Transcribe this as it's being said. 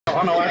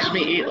Want to watch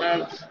me eat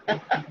lunch?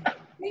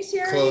 Hey,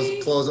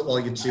 Sherry. Close it while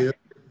you chew.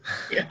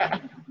 Yeah.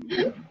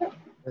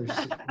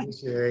 Hey,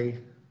 Sherry.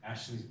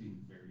 Ashley's being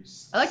very.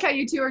 I like how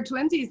you two are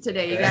twinsies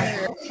today. You got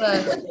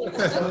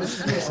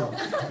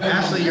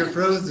Ashley, you're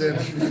frozen.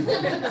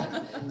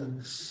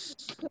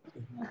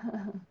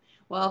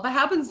 Well, if it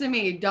happens to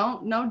me,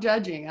 no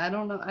judging. I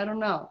don't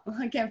know.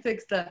 I can't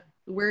fix the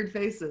weird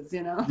faces,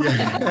 you know?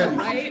 Yeah.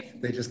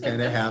 Right? They just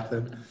kind of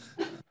happen.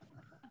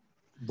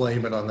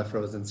 Blame it on the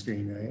frozen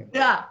screen, right?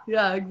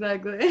 Yeah,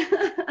 exactly.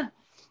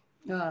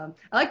 I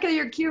like how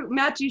your cute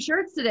matchy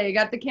shirts today. You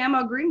got the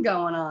camo green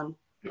going on.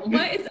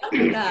 What is up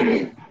with that?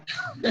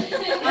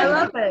 I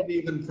love it.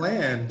 Even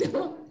planned.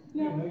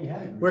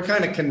 We're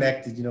kind of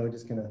connected, you know. We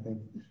just kind of think.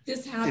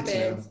 This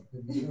happens.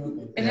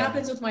 It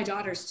happens with my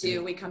daughters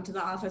too. We come to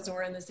the office and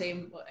we're in the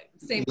same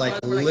like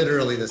clothes.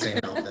 literally the same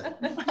outfit.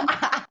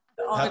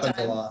 All the Happens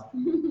time. a lot.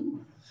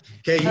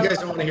 Okay, you guys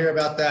don't want to hear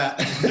about that.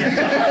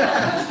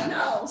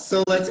 No.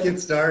 So let's get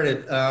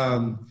started.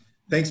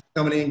 Thanks for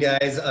coming in,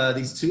 guys.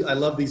 I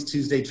love these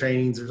Tuesday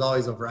trainings. There's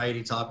always a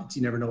variety of topics.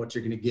 You never know what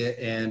you're going to get.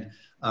 And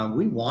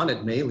we wanted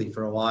Maeli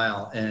for a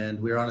while,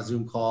 and we were on a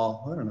Zoom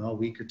call, I don't know, a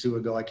week or two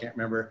ago. I can't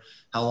remember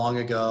how long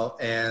ago.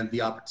 And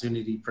the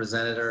opportunity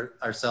presented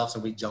ourselves,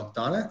 and we jumped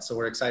on it. So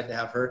we're excited to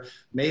have her.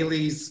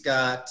 Maeli's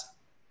got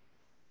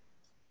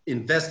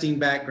investing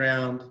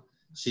background.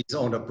 She's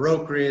owned a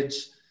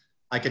brokerage.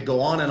 I could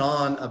go on and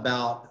on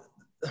about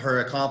her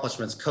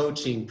accomplishments,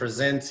 coaching,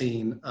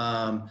 presenting.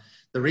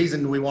 The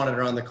reason we wanted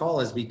her on the call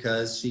is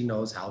because she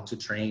knows how to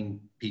train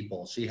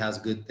people. She has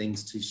good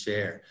things to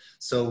share.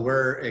 So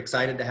we're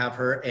excited to have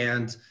her.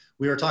 And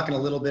we were talking a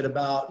little bit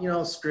about, you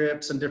know,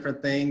 scripts and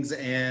different things.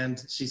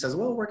 And she says,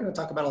 well, we're going to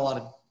talk about a lot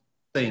of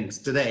things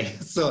today.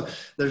 So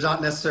there's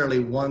not necessarily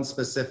one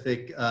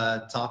specific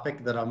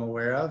topic that I'm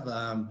aware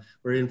of.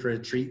 We're in for a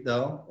treat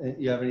though.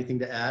 You have anything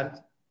to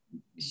add?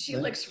 She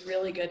looks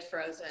really good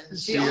frozen.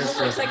 She She almost is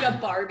looks frozen. like a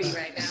Barbie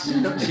right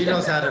now. She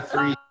knows how to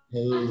freeze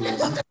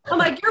pose. I'm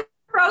like, you're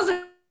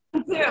frozen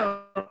too.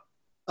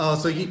 Oh,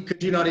 so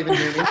could you not even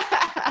hear me?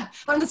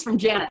 Learned this from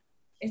Janet.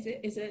 Is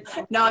it?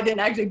 No, I didn't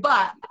actually,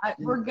 but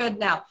we're good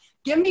now.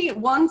 Give me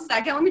 1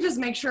 second. Let me just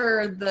make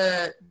sure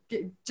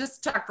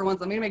just talk for once.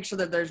 Let me make sure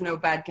that there's no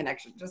bad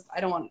connection. I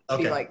don't want to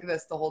be like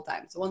this the whole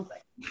time. So 1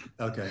 second.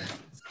 Okay.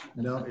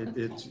 No,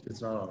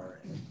 it's not all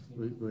right.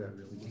 We have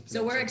really good.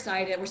 So we're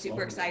excited. We're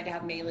super excited to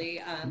have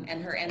Maeli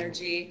and her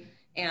energy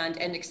and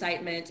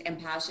excitement and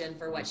passion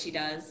for what she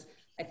does.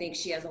 I think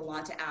she has a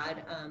lot to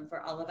add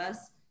for all of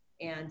us.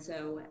 And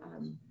so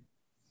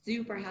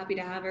super happy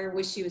to have her.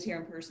 Wish she was here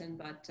in person,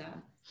 but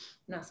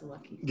not so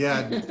lucky.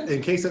 Yeah,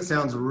 in case it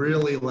sounds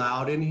really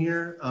loud in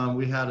here,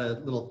 we had a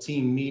little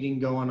team meeting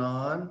going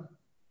on.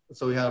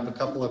 So we have a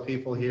couple of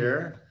people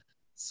here.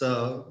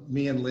 So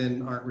me and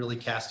Lynn aren't really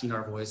casting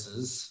our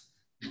voices.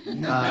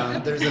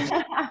 There's a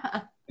few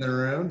in the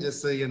room,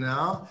 just so you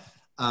know.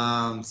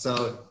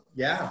 So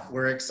yeah,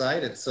 we're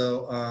excited.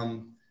 So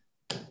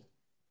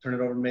turn it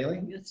over to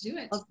Maeli. Let's do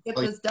it. Let's get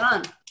this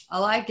done. I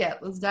like it.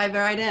 Let's dive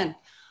right in.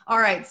 All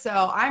right,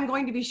 so I'm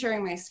going to be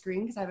sharing my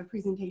screen because I have a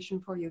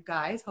presentation for you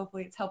guys.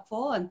 Hopefully it's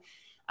helpful. And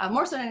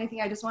more so than anything,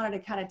 I just wanted to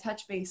kind of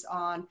touch base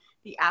on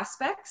the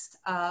aspects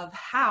of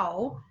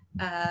how,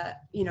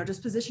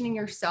 just positioning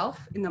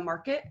yourself in the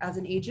market as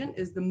an agent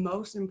is the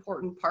most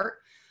important part,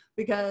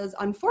 because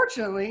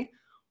unfortunately,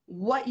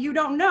 what you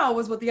don't know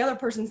is what the other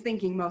person's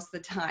thinking most of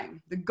the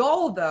time. The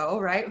goal though,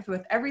 right,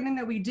 with everything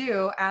that we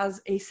do as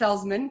a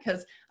salesman,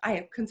 because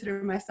I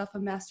consider myself a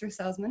master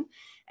salesman,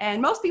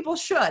 and most people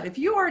should. If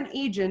you are an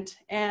agent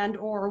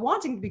or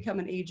wanting to become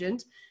an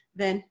agent,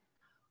 then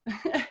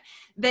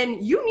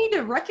you need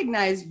to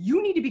recognize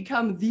you need to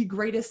become the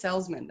greatest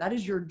salesman. That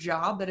is your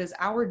job. That is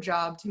our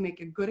job, to make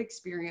a good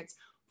experience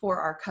for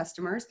our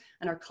customers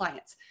and our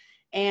clients.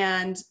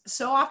 And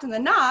so often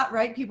than not,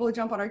 right, people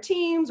jump on our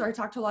teams, or I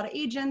talk to a lot of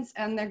agents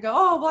and they go,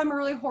 oh, well, I'm a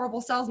really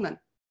horrible salesman.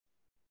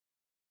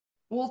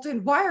 Well,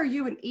 then why are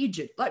you an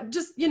agent? Like,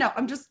 just,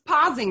 I'm just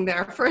pausing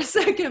there for a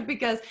second,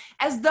 because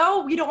as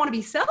though we don't want to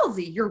be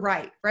salesy, you're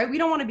right? We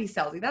don't want to be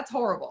salesy. That's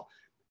horrible.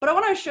 But I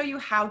want to show you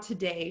how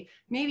today,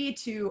 maybe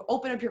to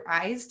open up your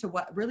eyes to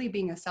what really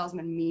being a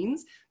salesman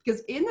means. Because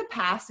in the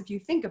past, if you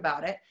think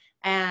about it,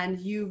 and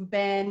you've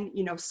been,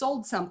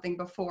 sold something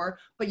before,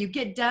 but you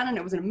get done and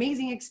it was an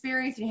amazing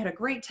experience and you had a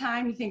great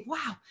time. You think,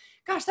 wow,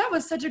 gosh, that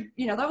was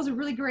that was a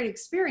really great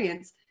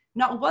experience.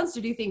 Not once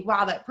did you think,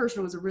 wow, that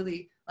person was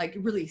really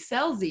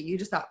salesy. You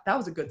just thought that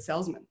was a good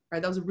salesman,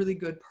 right? That was a really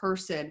good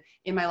person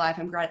in my life.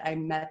 I'm glad I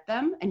met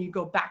them. And you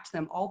go back to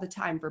them all the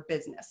time for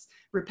business,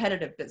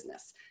 repetitive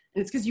business.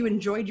 And it's because you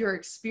enjoyed your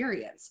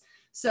experience.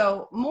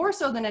 So more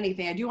so than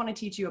anything, I do want to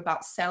teach you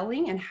about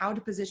selling and how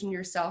to position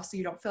yourself so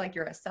you don't feel like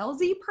you're a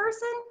salesy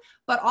person,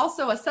 but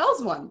also a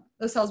saleswoman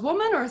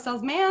or a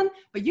salesman.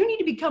 But you need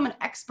to become an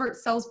expert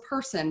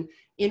salesperson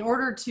in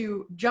order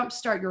to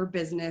jumpstart your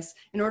business,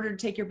 in order to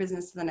take your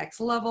business to the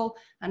next level.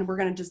 And we're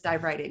going to just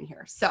dive right in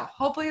here. So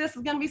hopefully this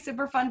is going to be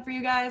super fun for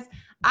you guys.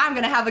 I'm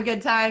going to have a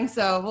good time.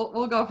 So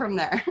we'll go from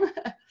there.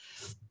 I'm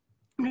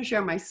going to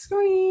share my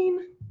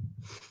screen.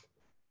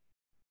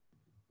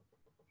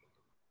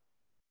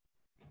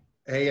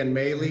 Hey, and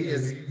Maeli,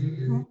 is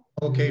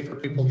okay for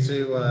people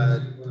to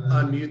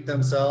unmute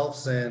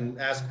themselves and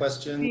ask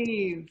questions?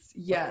 Please,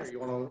 Or yes. you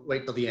want to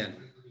wait till the end?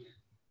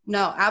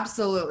 No,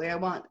 absolutely. I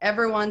want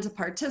everyone to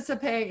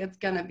participate. It's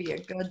going to be a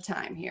good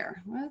time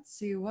here. Let's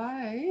see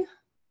why.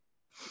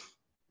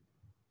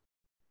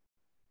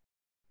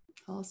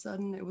 All of a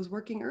sudden it was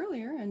working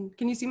earlier. And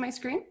can you see my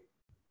screen?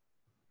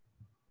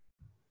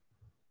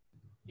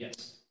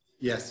 Yes.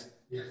 Yes.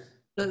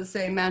 Does it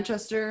say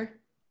Manchester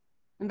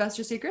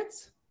Investor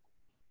Secrets?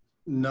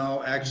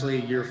 No,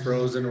 actually, you're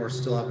frozen or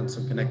still having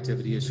some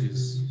connectivity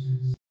issues.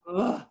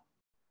 Ugh.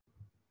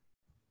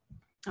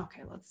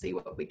 Okay, let's see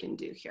what we can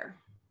do here.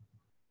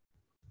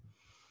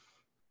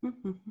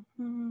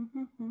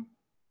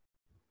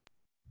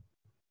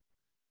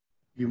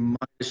 You might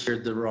have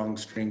shared the wrong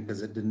screen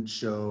because it didn't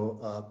show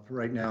up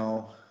right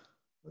now.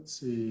 Let's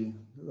see.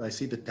 I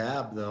see the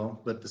tab though,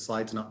 but the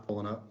slide's not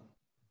pulling up.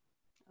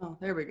 Oh,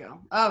 there we go.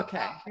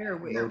 Okay, here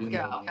we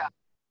go.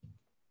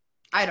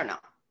 I don't know.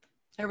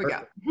 There we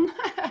go.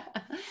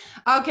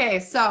 Okay,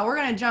 so we're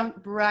gonna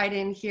jump right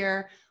in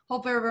here.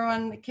 Hope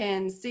everyone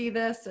can see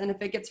this, and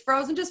if it gets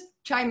frozen, just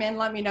chime in,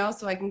 let me know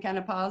so I can kind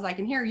of pause. I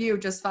can hear you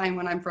just fine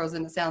when I'm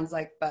frozen, it sounds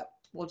like, but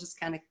we'll just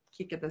kind of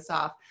kick this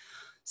off.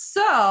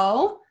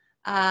 So,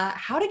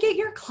 how to get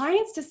your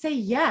clients to say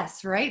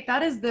yes, right?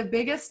 That is the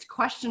biggest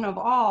question of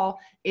all,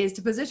 is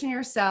to position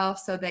yourself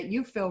so that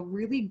you feel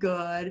really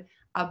good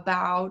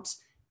about,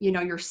 you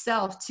know,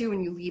 yourself too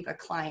when you leave a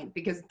client,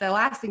 because the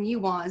last thing you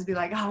want is be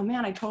like, oh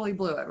man, I totally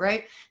blew it,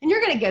 right? And you're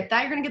going to get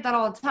that. You're going to get that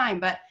all the time.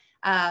 But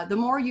the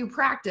more you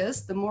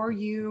practice, the more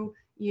you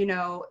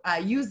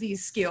use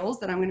these skills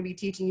that I'm going to be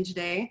teaching you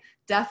today,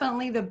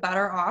 definitely the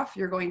better off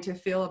you're going to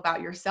feel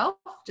about yourself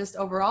just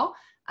overall.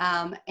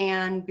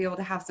 And be able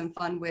to have some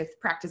fun with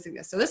practicing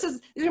this. So these are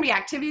gonna be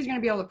activities you're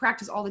gonna be able to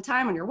practice all the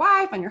time on your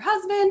wife, on your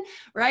husband,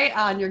 right?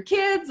 On your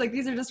kids. Like,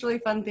 these are just really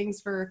fun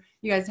things for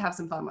you guys to have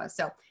some fun with.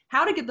 So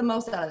how to get the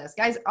most out of this,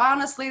 guys.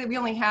 Honestly, we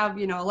only have,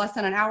 less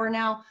than an hour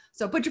now.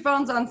 So put your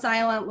phones on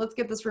silent. Let's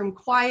get this room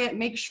quiet.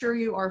 Make sure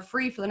you are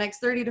free for the next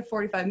 30 to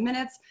 45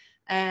 minutes.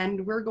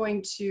 And we're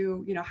going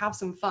to, have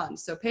some fun.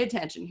 So pay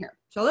attention here.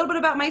 So a little bit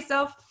about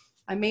myself.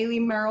 I'm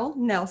Maeli Merrill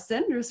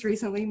Nelson, just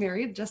recently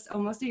married just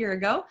almost a year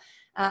ago.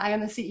 I am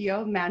the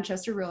CEO of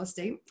Manchester Real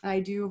Estate. I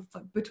do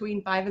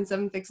between 5 and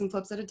 7 fix and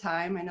flips at a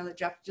time. I know that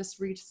Jeff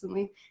just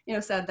recently,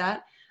 said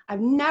that.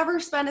 I've never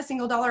spent a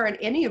single dollar on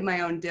any of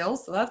my own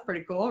deals, so that's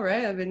pretty cool,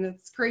 right? I mean,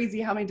 it's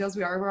crazy how many deals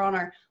we are. We're on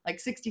our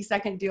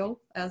 60-second deal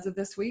as of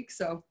this week,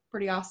 so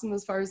pretty awesome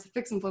as far as the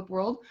fix and flip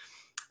world.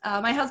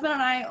 My husband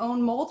and I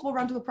own multiple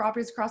rental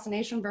properties across the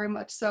nation, very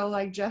much so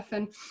like Jeff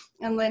and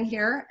Lynn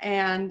here.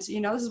 And,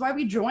 this is why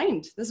we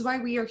joined. This is why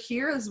we are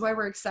here. This is why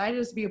we're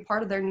excited to be a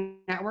part of their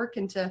network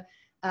and to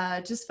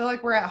just feel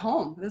like we're at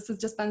home. This has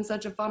just been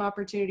such a fun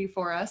opportunity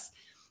for us.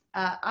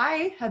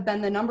 I have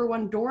been the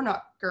 #1 door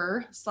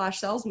knocker /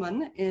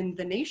 salesman in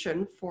the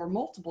nation for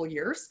multiple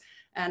years.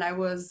 And I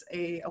was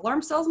a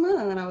alarm salesman,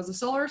 and then I was a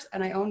solar,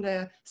 and I owned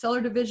a seller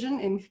division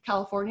in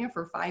California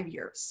for 5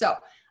 years. So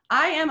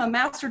I am a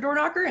master door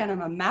knocker, and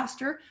I'm a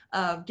master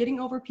of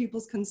getting over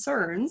people's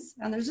concerns.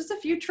 And there's just a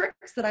few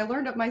tricks that I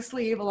learned up my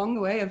sleeve along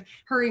the way of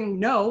hearing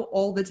no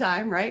all the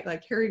time, right?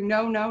 Like hearing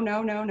no, no,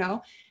 no, no,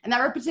 no. And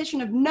that repetition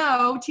of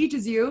no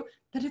teaches you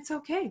that it's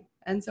okay.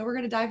 And so we're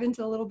going to dive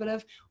into a little bit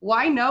of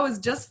why no is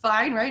just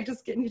fine, right?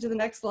 Just getting you to the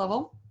next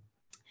level.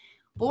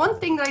 But one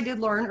thing that I did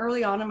learn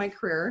early on in my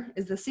career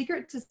is the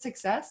secret to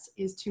success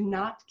is to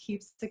not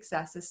keep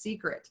success a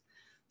secret.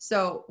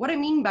 So what I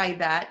mean by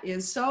that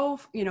is so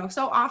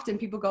often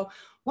people go,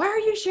 why are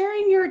you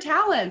sharing your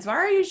talents? Why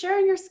are you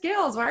sharing your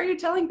skills? Why are you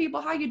telling people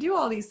how you do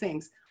all these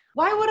things?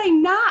 Why would I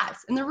not?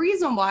 And the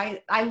reason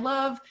why I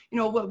love,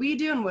 what we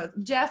do and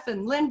what Jeff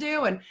and Lynn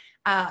do and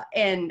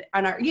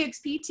on our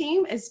EXP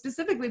team is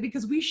specifically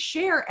because we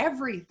share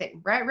everything,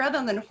 right?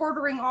 Rather than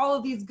hoarding all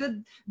of these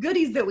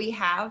goodies that we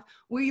have,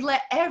 we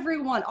let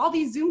everyone, all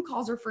these Zoom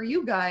calls are for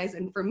you guys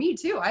and for me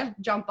too. I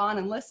jump on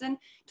and listen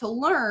to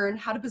learn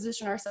how to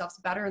position ourselves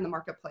better in the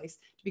marketplace,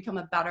 to become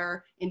a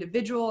better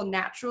individual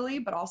naturally,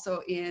 but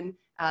also in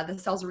the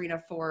sales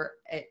arena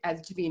as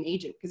to be an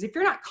agent. Because if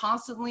you're not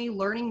constantly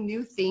learning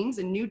new things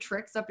and new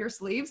tricks up your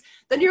sleeves,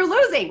 then you're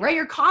losing, right?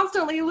 You're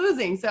constantly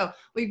losing. So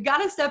we've got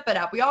to step it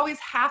up. We always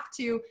have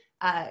to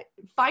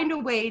find a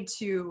way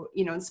to,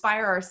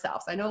 inspire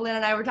ourselves. I know Lynn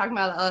and I were talking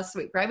about that last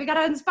week, right? We got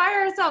to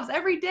inspire ourselves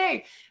every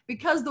day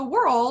because the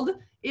world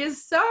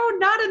is so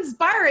not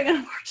inspiring,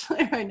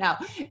 unfortunately, right now.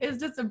 It's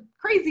just a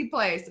crazy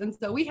place. And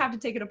so we have to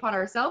take it upon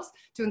ourselves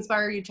to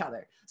inspire each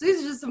other. So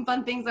these are just some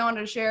fun things I wanted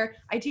to share.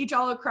 I teach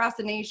all across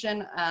the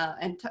nation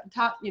and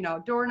taught,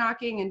 door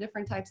knocking and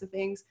different types of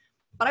things.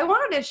 But I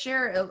wanted to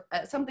share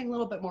something a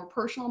little bit more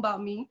personal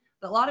about me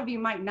that a lot of you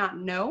might not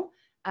know.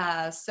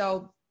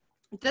 So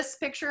this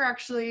picture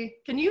actually,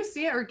 can you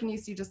see it or can you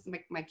see just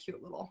my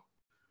cute little,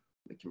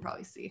 we can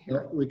probably see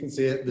here. We can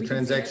see it, the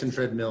transaction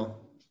treadmill.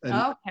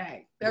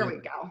 Okay, there we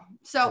go.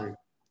 So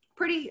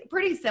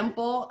pretty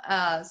simple.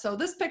 So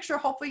this picture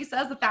hopefully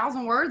says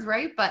 1,000 words,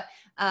 right? But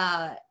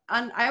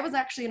I was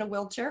actually in a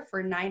wheelchair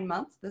for 9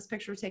 months. This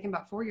picture was taken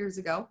about 4 years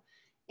ago.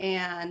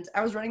 And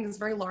I was running this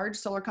very large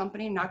solar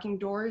company, knocking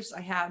doors.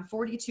 I had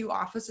 42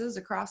 offices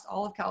across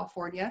all of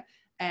California.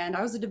 And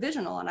I was a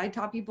divisional, and I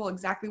taught people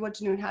exactly what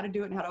to do and how to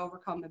do it and how to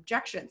overcome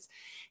objections.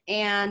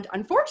 And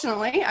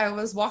unfortunately, I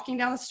was walking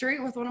down the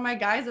street with one of my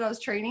guys that I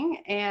was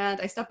training, and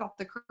I stepped off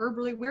the curb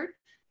really weird.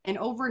 And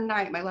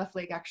overnight, my left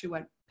leg actually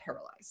went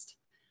paralyzed.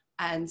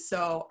 And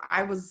so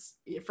I was,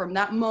 from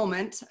that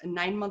moment,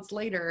 9 months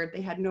later,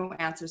 they had no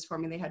answers for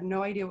me. They had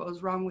no idea what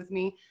was wrong with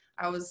me.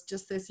 I was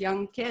just this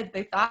young kid.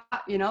 They thought,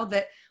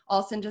 that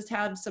Alston just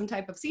had some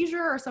type of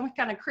seizure or some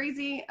kind of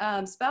crazy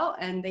spell,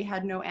 and they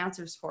had no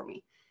answers for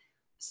me.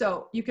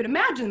 So you could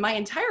imagine my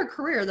entire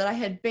career that I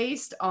had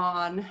based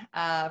on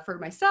for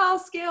my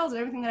sales skills and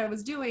everything that I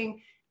was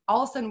doing,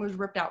 all of a sudden was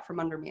ripped out from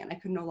under me, and I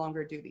could no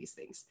longer do these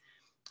things.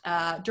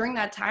 During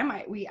that time,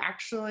 we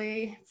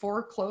actually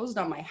foreclosed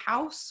on my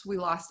house. We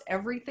lost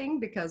everything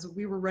because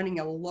we were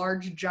running a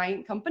large,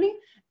 giant company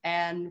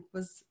and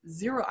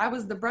I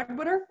was the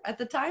breadwinner at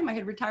the time. I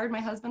had retired my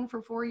husband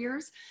for 4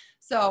 years.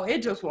 So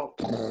it just went,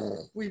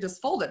 we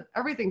just folded,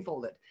 everything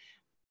folded.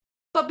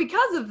 But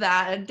because of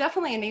that, it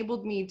definitely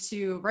enabled me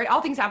to, right? All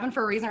things happen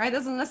for a reason, right?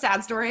 This isn't a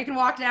sad story. I can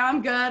walk now,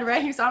 I'm good,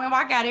 right? You saw me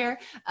walk out of here.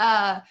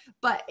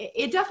 But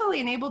it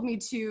definitely enabled me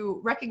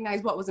to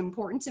recognize what was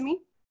important to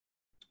me,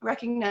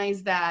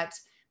 recognize that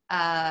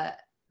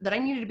that I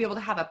needed to be able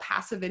to have a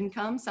passive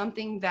income,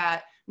 something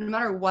that no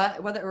matter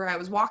what, whether I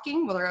was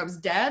walking, whether I was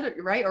dead,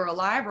 right, or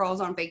alive, or I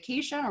was on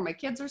vacation, or my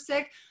kids are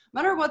sick,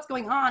 no matter what's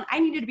going on, I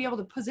needed to be able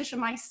to position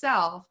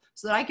myself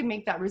so that I can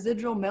make that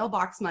residual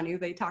mailbox money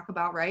they talk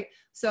about, right?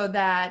 So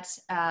that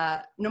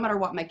no matter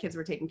what, my kids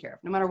were taken care of,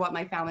 no matter what,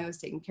 my family was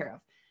taken care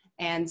of.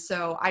 And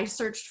so I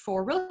searched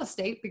for real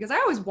estate because I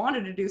always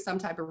wanted to do some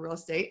type of real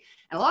estate.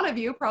 And a lot of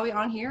you probably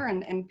on here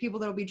and people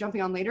that will be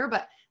jumping on later,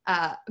 but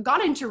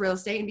got into real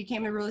estate and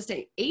became a real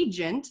estate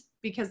agent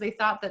because they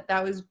thought that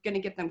that was going to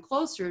get them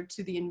closer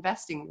to the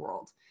investing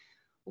world.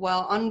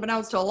 Well,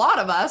 unbeknownst to a lot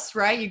of us,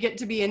 right, you get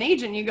to be an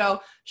agent, you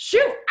go,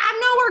 shoot, I'm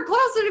nowhere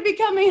closer to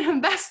becoming an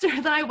investor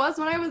than I was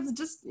when I was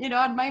just,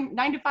 at my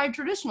 9-to-5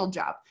 traditional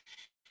job.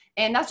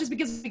 And that's just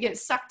because we get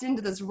sucked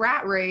into this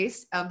rat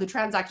race of the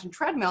transaction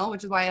treadmill,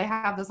 which is why I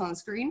have this on the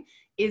screen,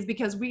 is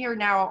because we are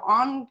now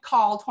on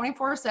call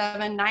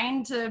 24/7,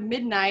 9 to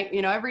midnight,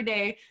 every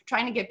day,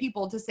 trying to get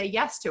people to say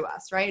yes to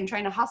us, right? And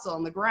trying to hustle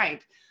on the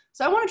grind.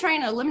 So I want to try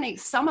and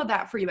eliminate some of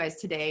that for you guys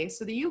today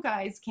so that you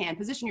guys can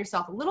position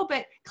yourself a little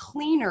bit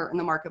cleaner in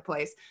the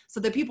marketplace so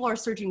that people are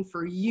searching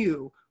for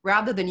you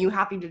rather than you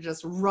having to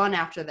just run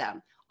after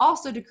them.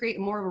 Also to create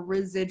more of a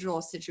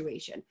residual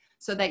situation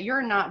so that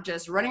you're not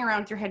just running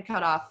around with your head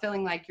cut off,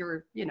 feeling like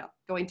you're,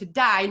 going to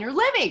die and you're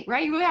living,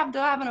 right? You have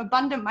to have an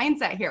abundant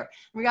mindset here.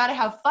 We got to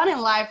have fun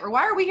in life, or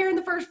why are we here in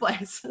the first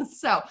place?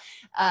 So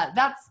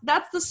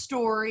that's the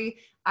story.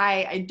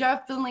 I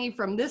definitely,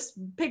 from this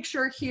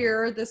picture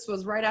here, this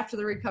was right after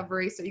the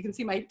recovery. So you can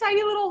see my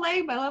tiny little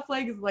leg. My left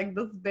leg is like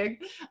this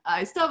big.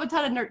 I still have a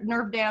ton of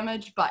nerve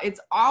damage, but it's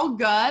all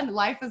good.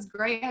 Life is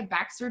great. I had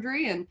back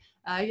surgery and,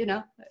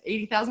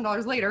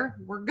 $80,000 later,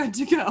 we're good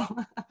to go.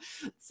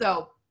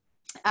 So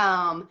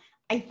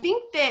I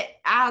think that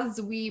as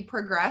we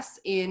progress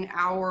in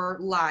our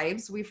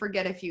lives, we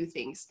forget a few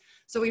things.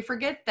 So we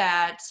forget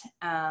that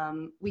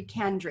we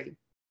can dream.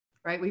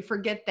 Right? We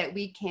forget that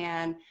we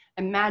can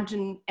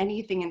imagine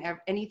anything and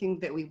anything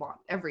that we want,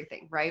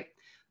 everything, right?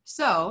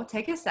 So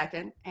take a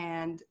second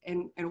and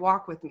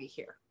walk with me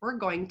here. We're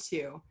going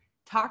to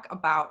talk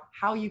about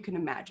how you can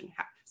imagine.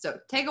 So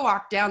take a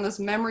walk down this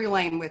memory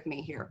lane with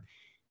me here.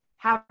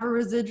 Have a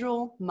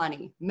residual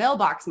money,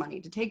 mailbox money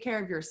to take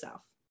care of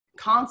yourself.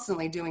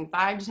 Constantly doing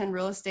 5 to 10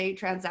 real estate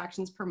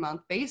transactions per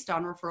month based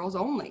on referrals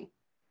only.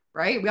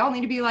 Right? We all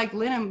need to be like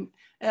Lynn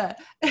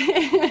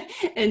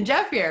and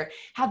Jeff here.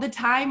 Have the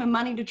time and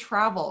money to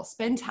travel,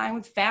 spend time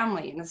with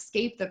family, and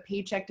escape the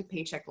paycheck to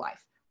paycheck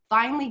life.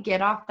 Finally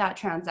get off that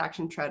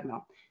transaction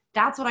treadmill.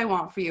 That's what I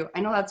want for you.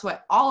 I know that's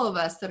what all of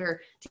us that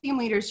are team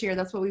leaders here,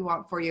 that's what we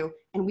want for you,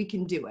 and we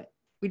can do it.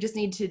 We just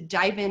need to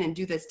dive in and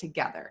do this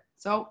together.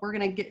 So we're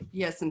going to give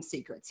you some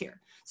secrets here.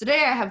 So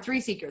today I have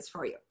 3 secrets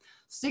for you.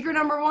 Secret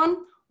number 1,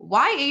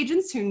 why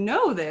agents who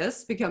know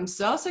this become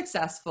so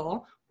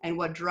successful and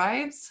what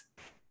drives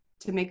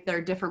to make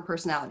their different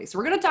personalities. So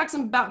we're going to talk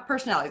some about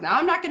personalities. Now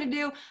I'm not going to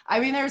do,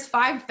 there's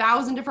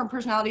 5,000 different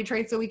personality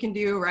traits that we can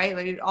do, right?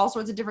 Like all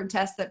sorts of different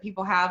tests that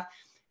people have.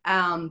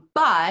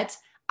 But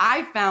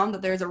I found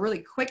that there's a really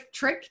quick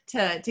trick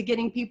to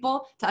getting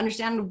people to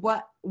understand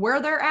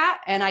where they're at,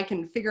 and I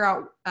can figure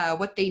out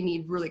what they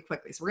need really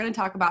quickly. So we're going to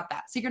talk about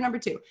that. Secret number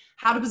 2,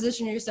 how to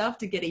position yourself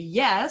to get a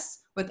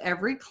yes with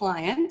every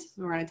client.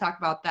 So we're going to talk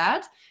about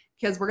that,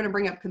 because we're going to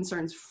bring up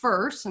concerns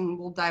first, and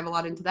we'll dive a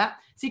lot into that.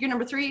 Secret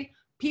number 3,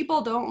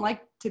 people don't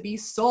like to be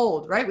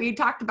sold, right? We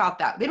talked about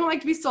that. They don't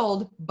like to be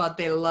sold, but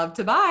they love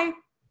to buy.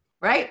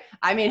 right?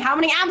 I mean, how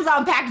many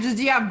Amazon packages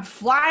do you have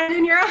flying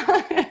in your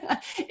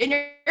in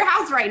your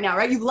house right now,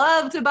 right? You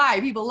love to buy.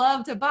 People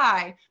love to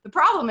buy. The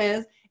problem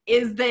is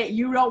that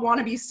you don't want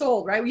to be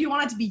sold, right? You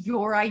want it to be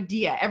your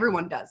idea.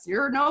 Everyone does.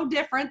 You're no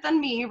different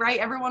than me, right?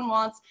 Everyone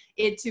wants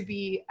it to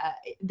be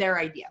their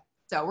idea.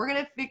 So we're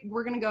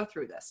gonna go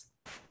through this.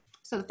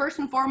 So the first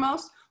and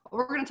foremost, what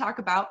we're going to talk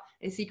about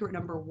is secret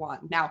number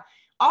 1. Now,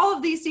 all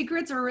of these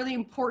secrets are really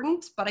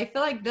important, but I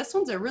feel like this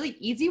one's a really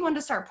easy one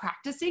to start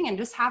practicing and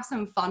just have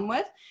some fun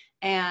with.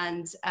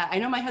 And I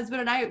know my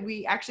husband and I,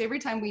 we actually, every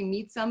time we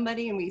meet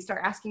somebody and we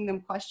start asking them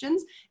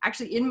questions,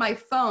 actually in my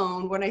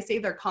phone, when I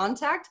save their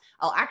contact,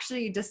 I'll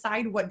actually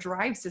decide what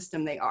drive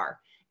system they are.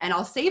 And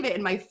I'll save it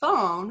in my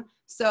phone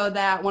so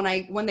that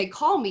when they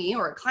call me,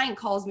 or a client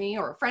calls me,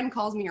 or a friend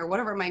calls me, or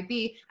whatever it might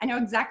be, I know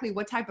exactly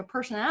what type of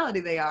personality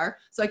they are,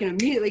 so I can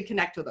immediately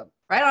connect with them,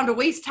 right? I don't have to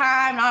waste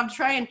time, I don't have to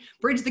try and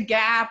bridge the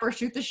gap or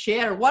shoot the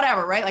shit or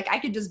whatever, right? Like I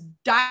could just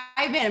dive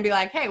in and be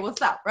like, hey,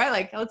 what's up, right?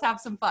 Like, let's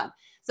have some fun.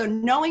 So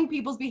knowing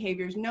people's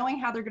behaviors, knowing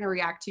how they're gonna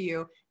react to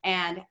you,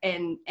 and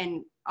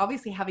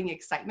obviously having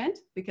excitement,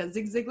 because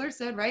Zig Ziglar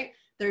said, right?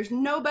 There's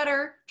no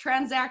better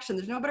transaction,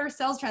 there's no better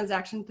sales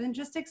transaction than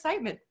just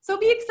excitement. So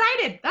be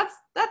excited,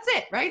 that's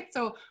it, right?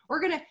 So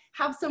we're gonna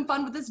have some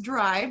fun with this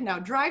drive. Now,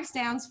 drive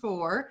stands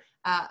for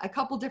a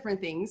couple different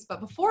things, but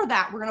before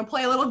that, we're gonna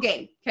play a little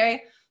game,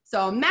 okay?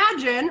 So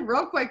imagine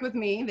real quick with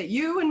me that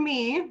you and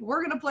me,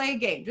 we're gonna play a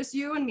game, just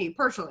you and me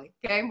personally,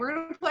 okay? We're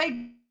gonna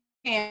play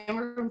a game,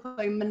 we're gonna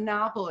play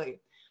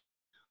Monopoly.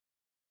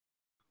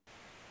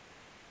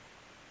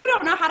 You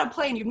don't know how to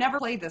play and you've never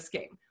played this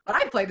game, but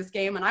I've played this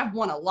game and I've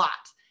won a lot.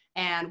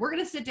 And we're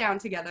going to sit down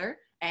together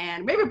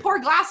and maybe pour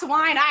a glass of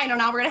wine. I don't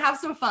know. We're going to have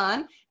some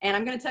fun. And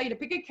I'm going to tell you to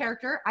pick a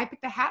character. I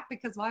pick the hat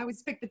because, well, I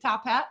always pick the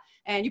top hat,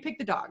 and you pick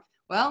the dog.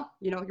 Well,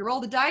 you know, you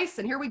roll the dice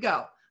and here we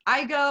go.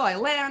 I go, I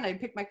land, I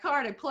pick my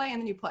card, I play, and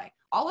then you play.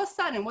 All of a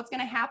sudden, what's going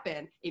to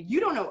happen if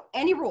you don't know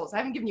any rules? I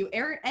haven't given you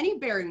any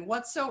bearing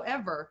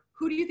whatsoever.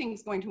 Who do you think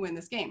is going to win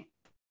this game?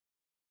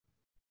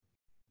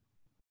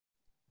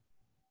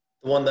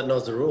 The one that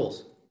knows the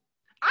rules.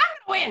 I'm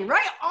gonna win,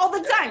 right? All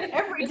the time,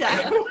 every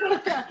time.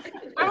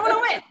 I want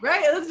to win,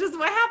 right? That's just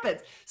what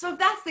happens. So if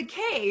that's the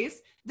case,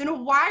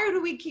 then why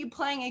do we keep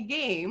playing a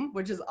game,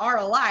 which is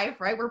our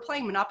life, right? We're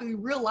playing Monopoly,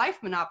 real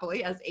life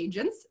Monopoly as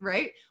agents,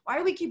 right? Why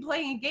do we keep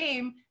playing a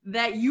game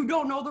that you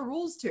don't know the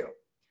rules to?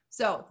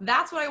 So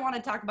that's what I want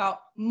to talk about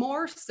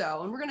more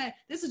so. And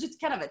this is just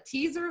kind of a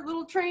teaser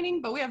little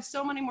training, but we have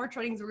so many more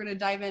trainings we're going to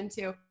dive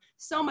into.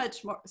 So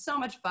much more, so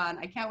much fun.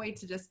 I can't wait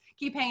to just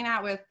keep hanging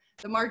out with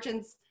the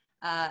merchants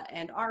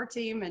and our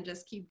team and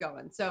just keep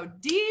going. So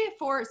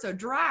so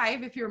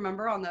drive, if you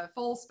remember on the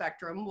full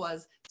spectrum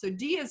so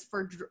D is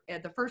for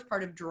the first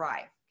part of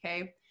drive,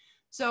 okay?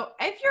 So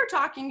if you're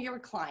talking to your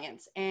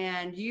clients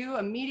and you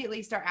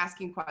immediately start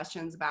asking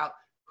questions about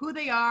who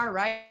they are,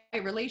 right?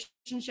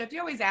 Relationships, you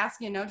always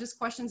ask, just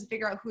questions to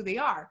figure out who they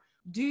are.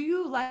 Do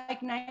you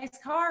like nice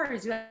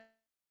cars? Do you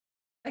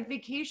like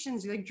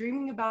vacations? Do you like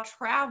dreaming about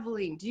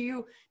traveling?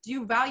 Do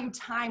you value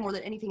time more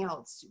than anything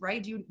else,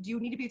 right? Do you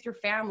need to be with your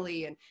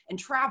family and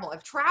travel?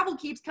 If travel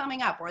keeps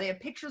coming up, or they have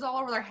pictures all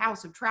over their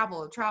house of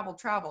travel,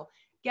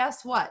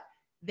 guess what?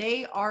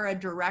 They are a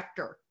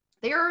director.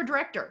 They are a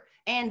director,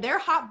 and their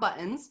hot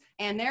buttons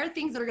and their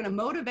things that are going to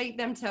motivate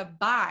them to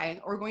buy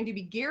are going to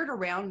be geared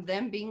around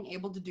them being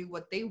able to do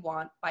what they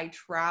want by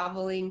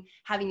traveling,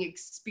 having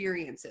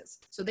experiences.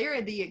 So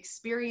they're the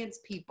experience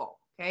people,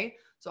 okay?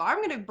 So I'm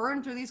going to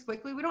burn through these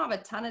quickly. We don't have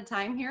a ton of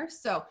time here,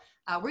 so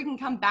we can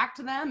come back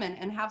to them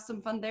and have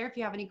some fun there if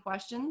you have any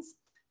questions.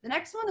 The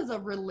next one is a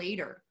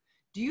relator.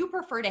 Do you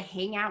prefer to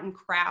hang out in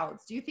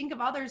crowds? Do you think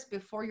of others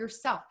before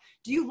yourself?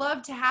 Do you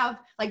love to have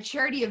like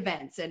charity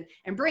events and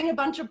bring a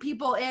bunch of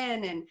people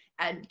in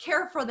and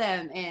care for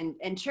them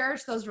and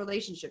cherish those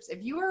relationships?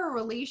 If you are a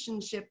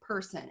relationship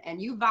person and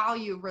you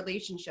value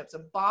relationships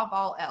above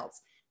all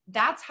else,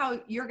 that's how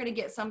you're going to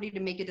get somebody to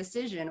make a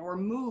decision or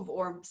move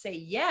or say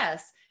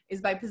yes, is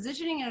by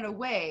positioning it in a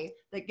way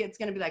that it's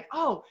going to be like,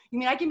 oh, you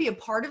mean I can be a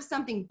part of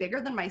something bigger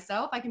than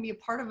myself? I can be a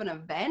part of an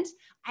event.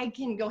 I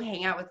can go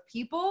hang out with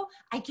people.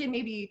 I can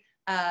maybe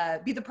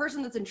be the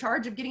person that's in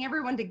charge of getting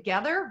everyone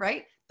together,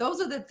 right?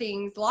 Those are the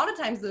things, a lot of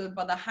times the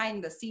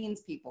behind the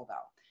scenes people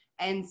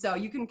though. And so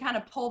you can kind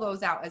of pull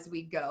those out as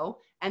we go.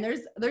 And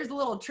there's a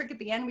little trick at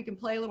the end. We can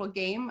play a little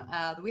game.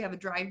 We have a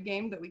drive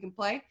game that we can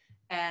play.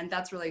 And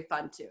that's really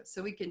fun too.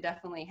 So we can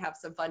definitely have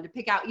some fun to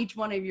pick out each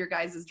one of your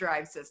guys'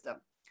 drive system.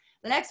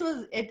 The next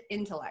one is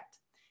intellect.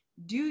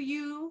 Do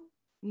you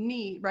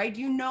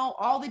know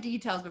all the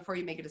details before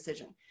you make a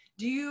decision?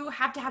 Do you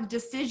have to have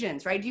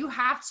decisions, right? Do you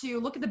have to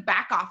look at the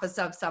back office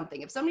of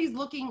something? If somebody's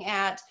looking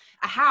at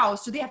a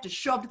house, do they have to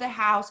show up to the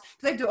house? Do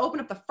they have to open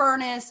up the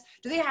furnace?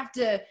 Do they have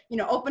to,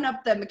 open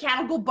up the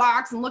mechanical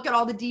box and look at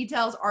all the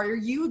details? Are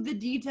you the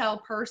detail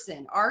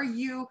person?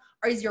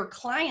 Is your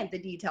client the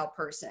detail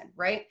person,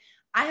 right?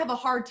 I have a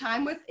hard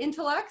time with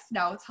intellects.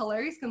 Now it's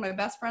hilarious because my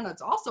best friend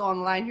that's also on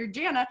the line here,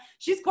 Jana,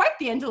 she's quite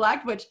the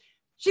intellect, which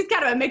she's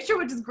kind of a mixture,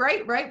 which is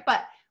great, right?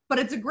 But but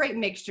it's a great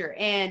mixture.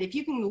 And if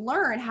you can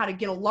learn how to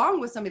get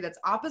along with somebody that's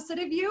opposite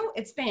of you,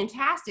 it's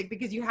fantastic,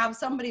 because you have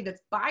somebody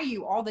that's by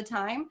you all the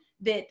time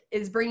that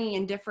is bringing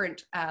in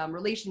different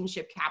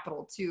relationship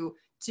capital to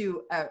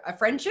a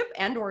friendship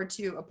and or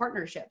to a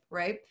partnership,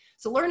 right?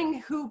 So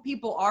learning who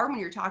people are when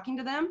you're talking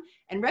to them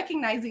and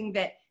recognizing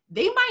that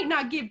they might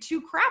not give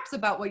two craps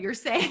about what you're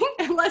saying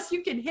unless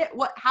you can hit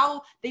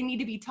how they need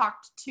to be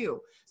talked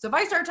to. So if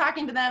I start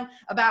talking to them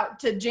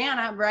to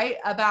Jana, right,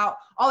 about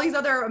all these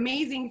other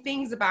amazing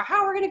things about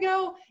how we're going to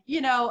go,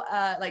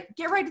 like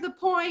get right to the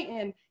point,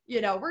 and,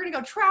 we're going to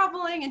go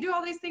traveling and do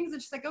all these things.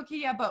 And she's like, okay,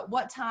 yeah, but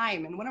what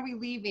time and when are we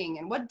leaving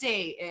and what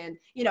day? And,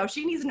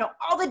 she needs to know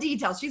all the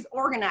details. She's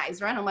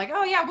organized, right? I'm like,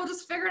 oh yeah, we'll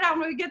just figure it out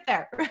when we get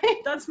there, right?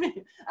 That's me.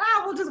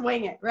 We'll just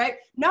wing it, right?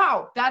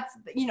 No, that's,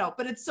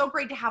 but it's so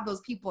great to have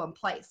those people in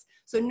place.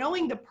 So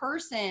knowing the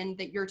person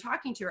that you're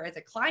talking to as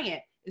a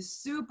client is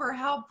super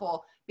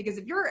helpful, because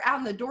if you're out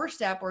on the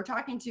doorstep or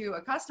talking to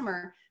a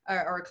customer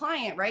or a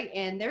client, right,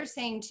 and they're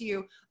saying to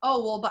you,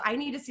 oh, well, but I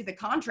need to see the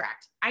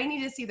contract. I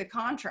need to see the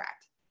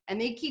contract. And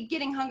they keep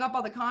getting hung up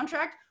on the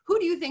contract. Who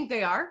do you think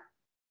they are?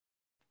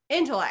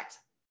 Intellect.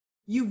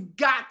 You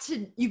can't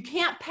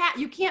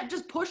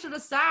just push it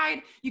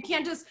aside. You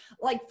can't just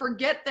like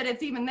forget that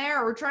it's even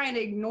there or trying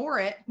to ignore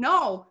it.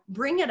 No,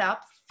 bring it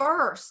up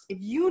first. If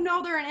you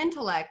know they're an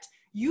intellect,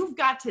 you've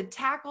got to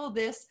tackle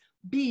this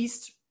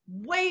beast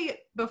way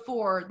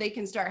before they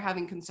can start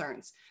having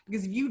concerns.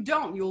 Because if you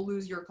don't, you'll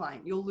lose your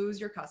client, you'll lose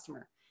your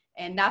customer.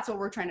 And that's what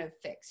we're trying to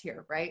fix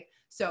here, right?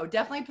 So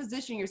definitely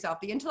position yourself.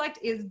 The intellect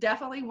is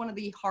definitely one of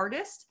the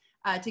hardest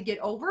to get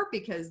over,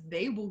 because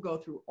they will go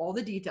through all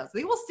the details.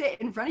 They will sit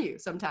in front of you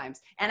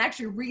sometimes and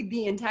actually read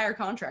the entire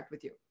contract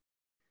with you.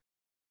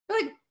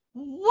 You're like,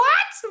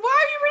 what?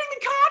 Why are you reading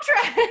the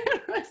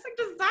contract? It's like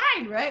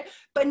design, right?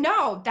 But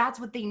no, that's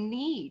what they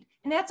need.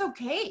 And that's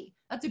okay.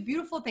 That's a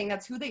beautiful thing.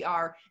 That's who they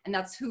are. And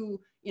that's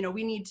who,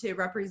 we need to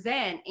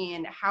represent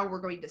in how we're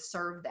going to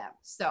serve them.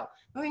 So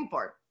moving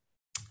forward,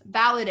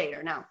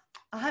 validator. Now,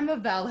 I'm a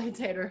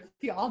validator.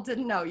 If y'all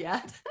didn't know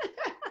yet.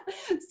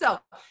 So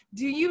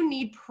do you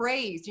need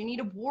praise? Do you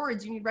need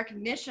awards? Do you need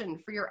recognition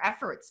for your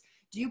efforts?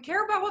 Do you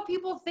care about what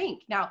people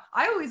think? Now,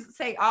 I always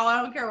say, oh, I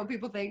don't care what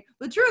people think.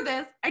 The truth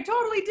is, I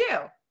totally do.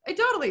 I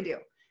totally do.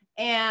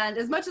 And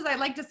as much as I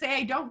like to say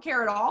I don't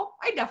care at all,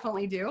 I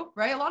definitely do,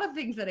 right? A lot of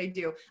things that I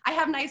do. I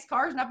have nice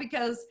cars, not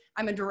because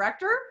I'm a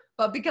director,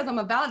 but because I'm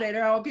a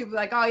validator. I want people to be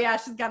like, oh yeah,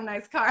 she's got a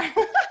nice car.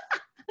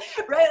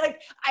 Right?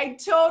 Like I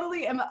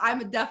totally am.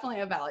 I'm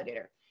definitely a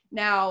validator.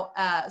 Now,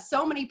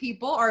 so many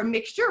people are a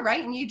mixture,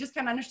 right? And you just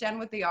kind of understand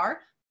what they are.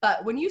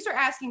 But when you start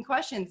asking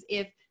questions,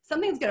 if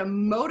something's going to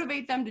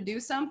motivate them to do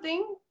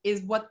something,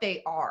 is what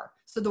they are.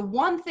 So the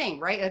one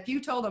thing, right? If you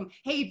told them,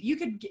 hey, if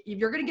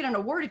you're going to get an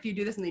award if you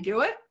do this, and they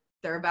do it,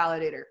 they're a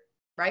validator,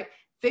 right?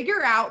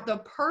 Figure out the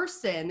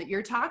person that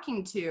you're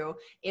talking to.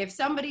 If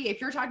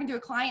you're talking to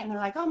a client and they're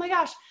like, oh my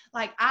gosh,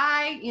 like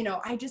I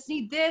just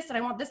need this and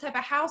I want this type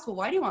of house. Well,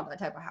 why do you want that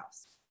type of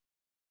house?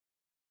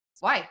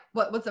 Why?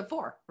 What's it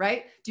for,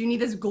 right? Do you need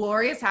this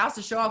glorious house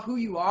to show off who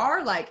you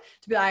are? Like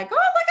to be like, oh,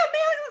 look at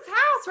Maeli's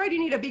house, right? Do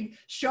you need a big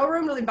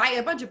showroom to invite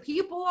a bunch of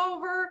people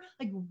over?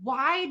 Like,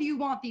 why do you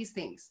want these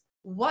things?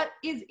 What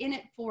is in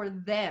it for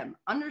them?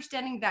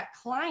 Understanding that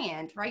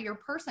client, right, your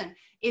person,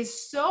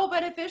 is so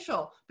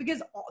beneficial,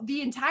 because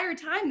the entire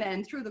time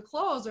then through the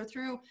close or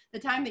through the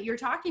time that you're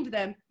talking to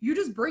them, you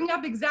just bring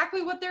up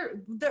exactly what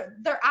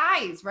their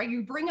eyes, right?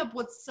 You bring up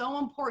what's so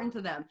important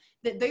to them,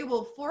 that they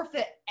will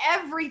forfeit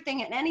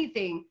everything and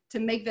anything to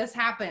make this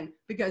happen,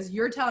 because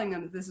you're telling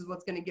them that this is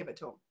what's going to give it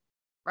to them,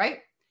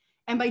 right?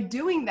 And by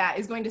doing that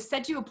is going to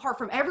set you apart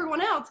from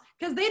everyone else,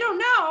 because they don't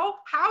know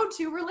how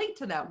to relate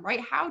to them,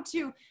 right? How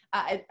to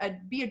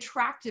be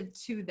attractive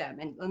to them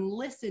and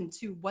listen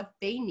to what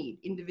they need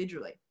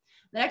individually.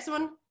 The next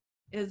one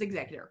is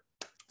executive.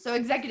 So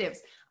executives,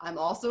 I'm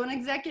also an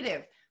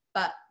executive,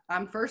 but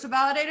I'm first a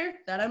validator,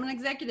 then I'm an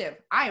executive.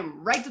 I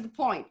am right to the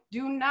point.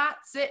 Do not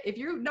sit. If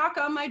you knock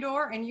on my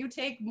door and you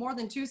take more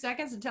than 2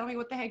 seconds to tell me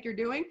what the heck you're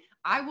doing,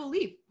 I will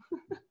leave.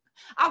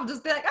 I will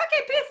just be like,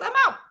 okay, peace, I'm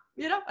out.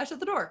 I shut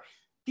the door.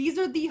 These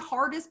are the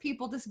hardest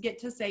people to get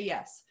to say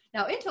yes.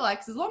 Now,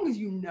 intellects, as long as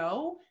you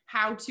know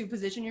how to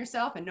position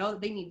yourself and know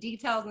that they need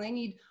details and they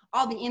need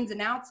all the ins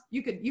and outs,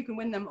 you can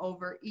win them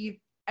over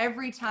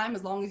every time,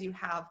 as long as you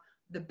have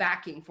the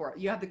backing for it.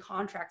 You have the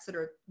contracts that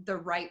are the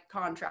right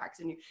contracts,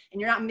 and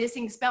you're not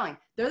missing spelling.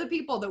 They're the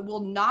people that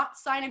will not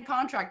sign a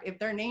contract if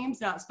their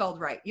name's not spelled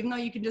right, even though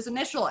you can just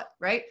initial it,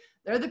 right?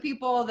 They're the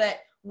people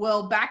that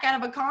will back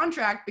out of a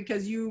contract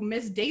because you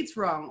missed dates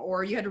wrong,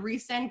 or you had to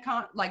resend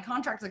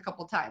contracts a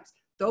couple times.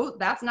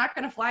 That's not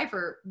going to fly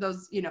for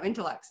those,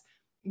 intellects.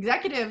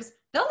 Executives,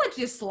 they'll let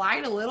you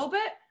slide a little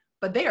bit,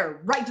 but they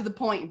are right to the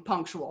point and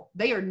punctual.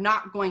 They are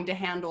not going to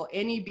handle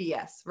any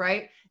BS,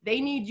 right?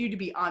 They need you to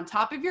be on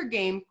top of your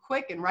game,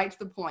 quick and right to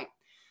the point.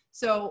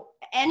 So,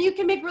 and you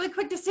can make really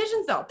quick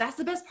decisions though. That's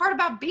the best part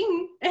about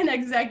being an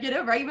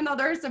executive, right? Even though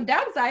there are some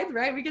downsides,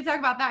 right? We can talk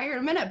about that here in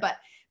a minute, but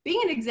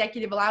being an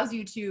executive allows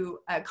you to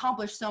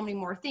accomplish so many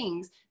more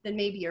things than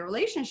maybe a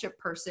relationship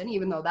person,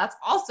 even though that's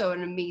also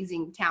an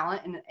amazing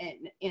talent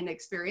and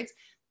experience.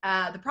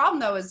 The problem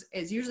though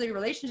is usually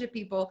relationship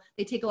people,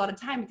 they take a lot of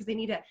time because they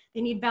need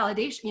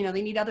validation. You know,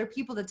 they need other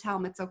people to tell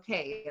them it's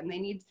okay, and they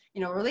need,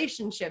 you know,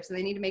 relationships, and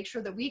they need to make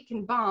sure that we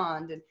can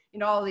bond, and, you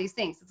know, all these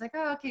things. It's like,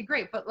 oh, okay,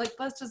 great, but like,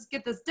 let's just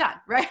get this done,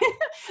 right?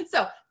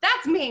 So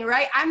that's me,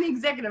 right? I'm the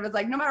executive. It's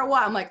like, no matter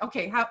what, I'm like,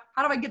 okay, how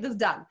do I get this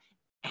done?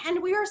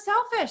 And we are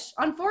selfish,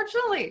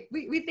 unfortunately.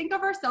 We think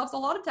of ourselves a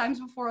lot of times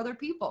before other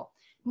people.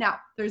 Now,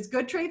 there's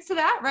good traits to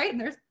that, right? And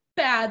there's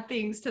bad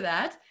things to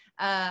that.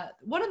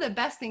 One of the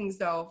best things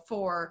though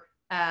for,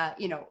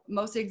 you know,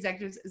 most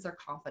executives is they're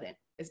confident.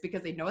 It's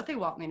because they know what they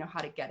want and they know how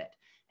to get it.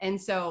 And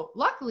so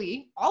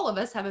luckily all of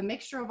us have a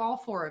mixture of all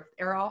four,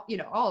 or all, you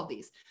know, all of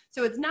these.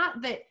 So it's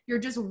not that you're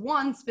just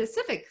one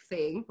specific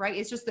thing, right?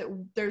 It's just that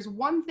there's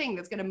one thing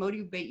that's going to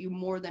motivate you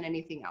more than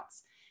anything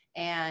else.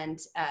 And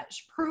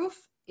proof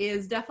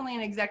is definitely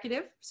an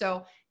executive.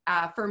 So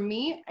for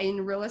me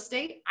in real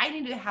estate, I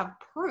needed to have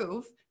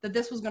proof that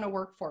this was going to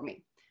work for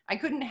me. I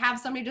couldn't have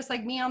somebody just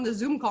like me on the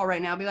Zoom call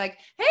right now be like,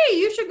 hey,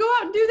 you should go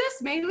out and do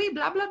this, Maeli,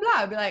 blah, blah, blah.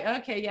 I'd be like,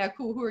 okay, yeah,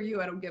 cool. Who are you?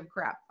 I don't give a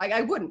crap. Like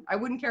I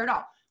wouldn't care at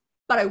all.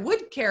 But I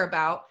would care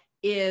about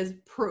is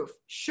proof.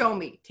 Show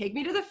me, take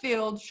me to the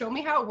field, show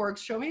me how it works,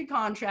 show me a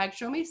contract,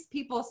 show me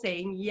people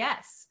saying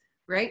yes,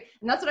 right?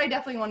 And that's what I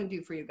definitely want to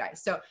do for you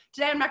guys. So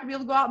today I'm not gonna be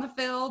able to go out in the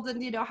field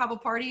and, you know, have a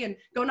party and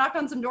go knock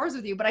on some doors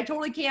with you, but I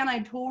totally can, I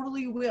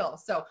totally will.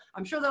 So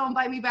I'm sure they'll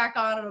invite me back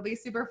on. It'll be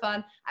super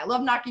fun. I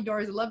love knocking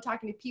doors. I love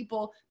talking to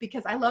people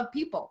because I love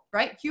people,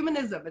 right?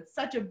 Humanism, it's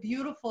such a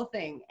beautiful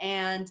thing.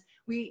 And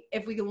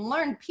if we can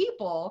learn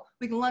people,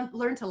 we can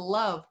learn to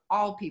love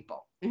all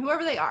people and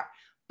whoever they are,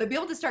 but be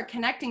able to start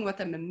connecting with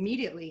them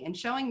immediately and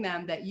showing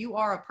them that you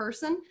are a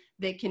person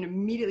that can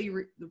immediately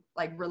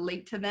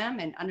relate to them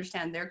and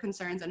understand their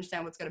concerns,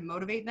 understand what's going to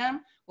motivate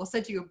them, will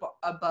set you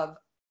above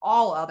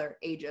all other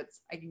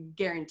agents. I can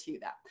guarantee you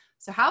that.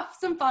 So have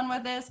some fun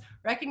with this.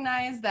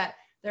 Recognize that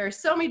there are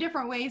so many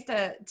different ways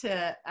to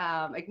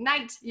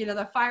ignite, you know,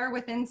 the fire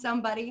within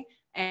somebody.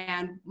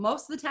 And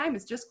most of the time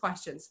it's just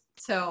questions.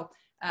 So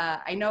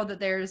I know that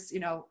there's, you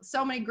know,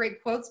 so many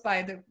great quotes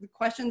by the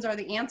questions are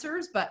the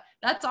answers, but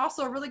that's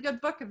also a really good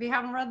book. If you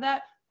haven't read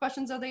that,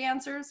 Questions Are the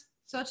Answers.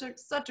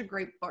 Such a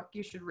great book.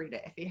 You should read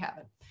it if you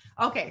haven't.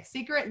 Okay,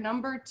 secret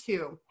number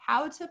 2,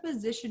 how to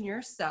position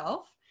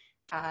yourself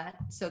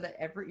so that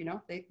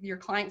your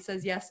client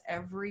says yes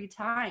every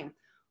time.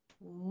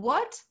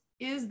 What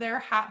is their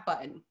hot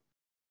button?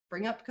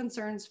 Bring up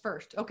concerns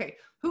first. Okay,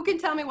 who can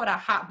tell me what a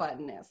hot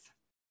button is?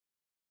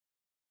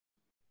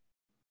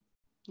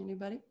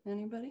 Anybody?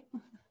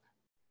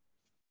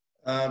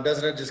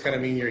 Doesn't it just kind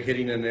of mean you're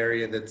hitting an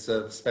area that's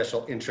of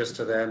special interest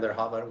to them? Their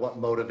hot button,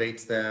 what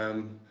motivates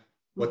them,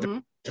 what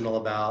they're emotional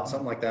about,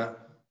 something like that?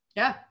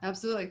 Yeah,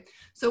 absolutely.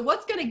 So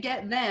what's going to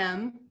get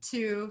them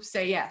to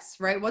say yes,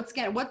 right? What's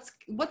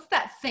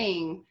that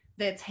thing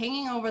that's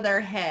hanging over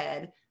their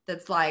head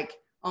that's like,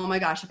 oh my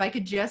gosh, if I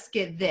could just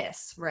get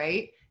this,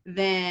 right?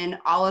 Then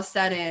all of a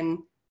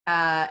sudden,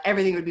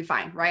 everything would be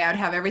fine, right? I'd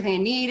have everything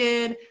I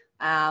needed.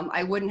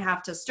 I wouldn't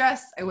have to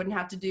stress. I wouldn't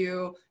have to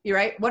do,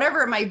 right?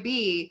 Whatever it might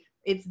be,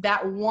 it's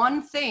that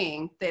one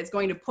thing that's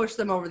going to push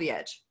them over the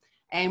edge.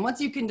 And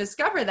once you can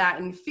discover that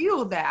and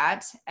feel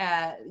that,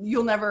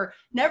 you'll never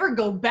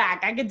go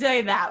back. I can tell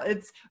you that.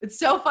 It's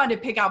so fun to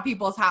pick out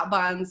people's hot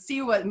buttons,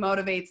 see what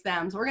motivates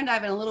them. So we're going to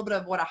dive in a little bit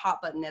of what a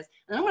hot button is.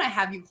 And I'm going to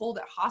have you hold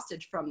it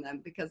hostage from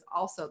them because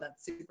also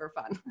that's super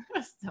fun.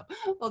 So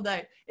we'll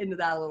dive into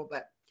that a little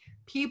bit.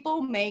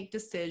 People make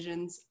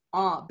decisions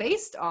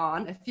based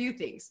on a few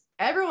things.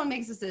 Everyone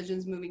makes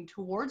decisions moving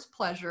towards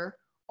pleasure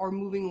or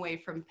moving away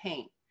from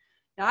pain.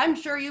 Now, I'm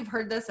sure you've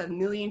heard this a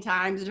million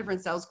times in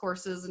different sales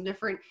courses and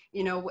different,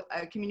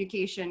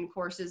 communication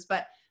courses,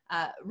 but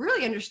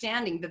really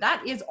understanding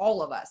that is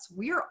all of us.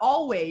 We are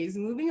always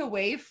moving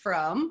away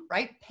from,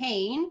 right,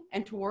 pain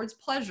and towards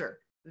pleasure.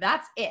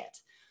 That's it.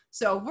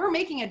 So if we're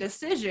making a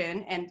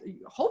decision, and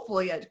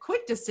hopefully a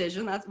quick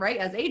decision, that's right,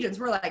 as agents,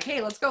 we're like,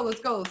 hey, let's go.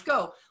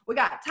 We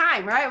got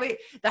time, right?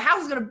 The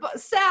house is going to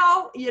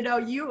sell.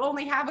 You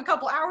only have a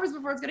couple hours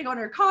before it's going to go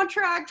under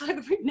contract.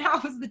 Like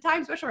now is the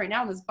time, especially right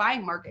now in this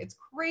buying market. It's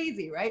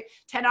crazy, right?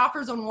 10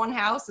 offers on one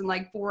house in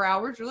like 4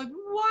 hours. You're like,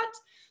 what?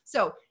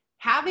 So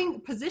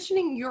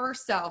positioning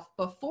yourself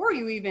before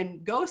you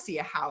even go see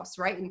a house,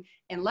 right?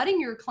 And letting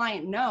your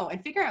client know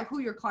and figuring out who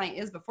your client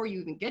is before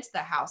you even get to the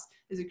house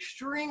is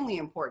extremely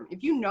important.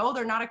 If you know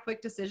they're not a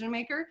quick decision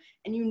maker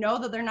and you know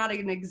that they're not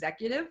an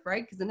executive,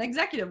 right? Because an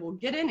executive will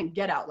get in and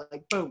get out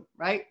like boom,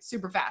 right?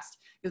 Super fast.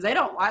 Because they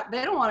don't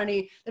want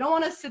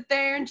to sit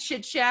there and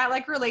chit chat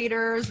like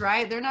relators,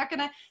 right? They're not going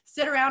to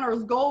sit around or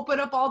go open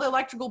up all the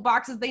electrical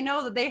boxes. They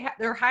know that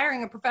they're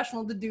hiring a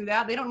professional to do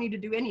that. They don't need to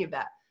do any of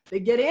that. They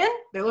get in,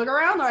 they look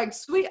around, they're like,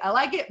 sweet, I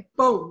like it,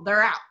 boom,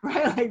 they're out,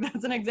 right? Like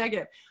that's an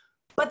executive.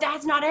 But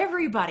that's not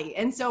everybody.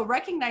 And so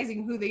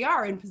recognizing who they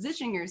are and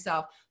positioning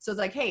yourself. So it's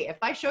like, hey, if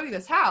I show you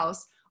this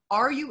house,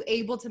 Are you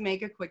able to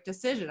make a quick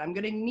decision? I'm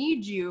going to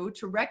need you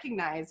to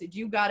recognize that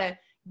you got to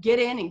get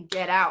in and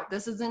get out.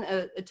 This isn't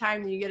a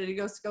time that you get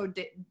to go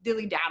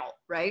dilly daddle,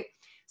 right?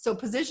 So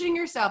positioning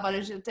yourself,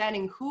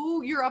 understanding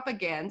who you're up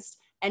against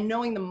and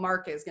knowing the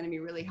market is going to be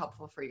really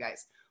helpful for you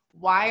guys.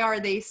 Why are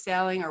they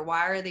selling or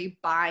why are they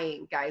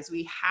buying? Guys,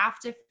 we have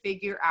to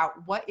figure out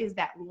what is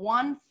that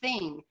one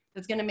thing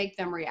that's going to make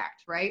them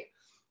react, right?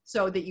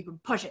 So that you can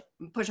push it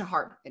and push it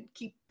hard and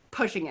keep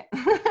pushing it.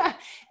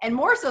 And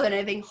more so than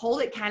anything,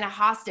 hold it kind of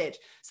hostage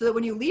so that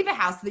when you leave a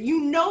house that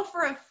you know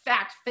for a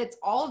fact fits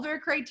all of their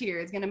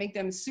criteria, it's going to make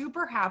them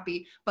super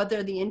happy, but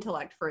they're the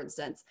intellect, for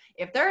instance.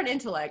 If they're an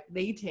intellect,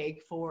 they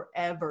take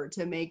forever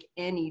to make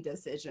any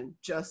decision,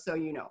 just so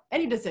you know.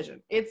 Any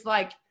decision. It's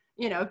like,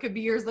 you know, it could be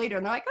years later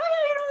and they're like, oh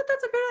yeah, you know what,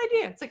 that's a good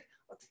idea. It's like,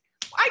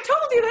 I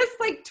told you this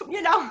like,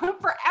 you know,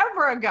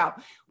 forever ago.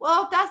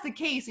 Well, if that's the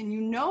case and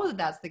you know that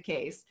that's the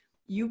case,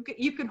 you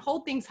can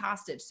hold things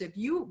hostage. So if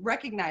you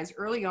recognize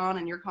early on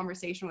in your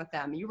conversation with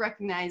them, you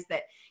recognize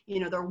that,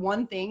 you know, their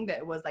one thing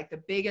that was like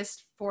the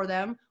biggest for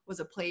them was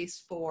a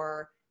place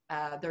for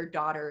their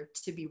daughter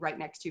to be right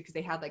next to, because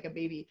they had like a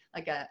baby,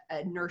 like a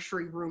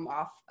nursery room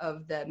off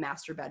of the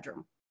master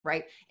bedroom,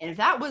 right? And if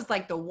that was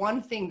like the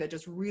one thing that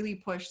just really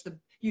pushed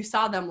you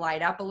saw them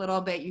light up a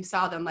little bit, you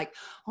saw them like,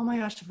 oh my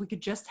gosh, if we could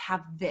just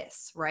have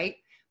this, right?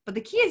 But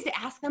the key is to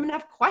ask them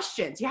enough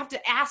questions. You have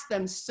to ask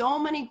them so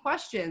many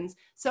questions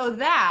so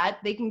that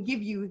they can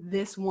give you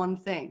this one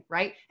thing,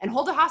 right? And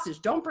hold it hostage.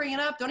 Don't bring it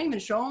up. Don't even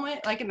show them it,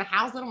 like in the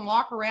house, let them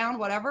walk around,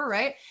 whatever,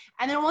 right?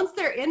 And then once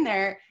they're in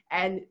there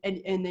and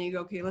then you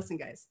go, okay, listen,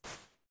 guys,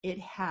 it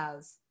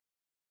has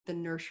the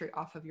nursery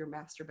off of your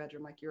master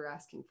bedroom like you're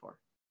asking for.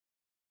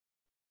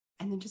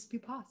 And then just be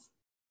pause.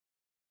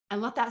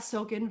 And let that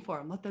soak in for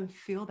them. Let them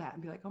feel that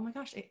and be like, oh my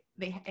gosh,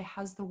 it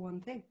has the one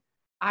thing.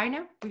 I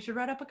know, we should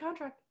write up a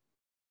contract,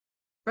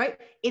 right?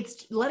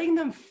 It's letting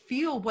them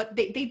feel what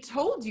they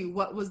told you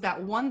what was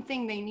that one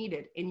thing they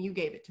needed and you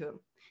gave it to them.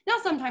 Now,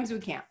 sometimes we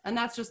can't, and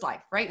that's just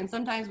life, right? And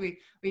sometimes we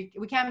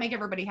can't make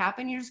everybody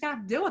happy, and you're just gonna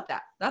have to deal with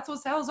that. That's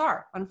what sales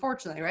are,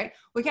 unfortunately, right?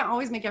 We can't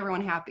always make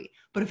everyone happy,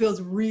 but it feels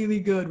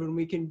really good when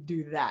we can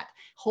do that.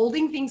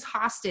 Holding things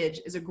hostage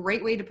is a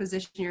great way to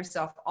position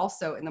yourself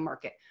also in the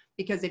market,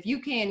 because if you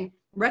can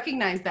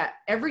recognize that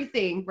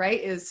everything, right,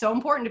 is so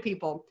important to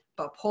people,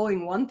 but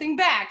pulling one thing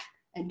back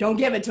and don't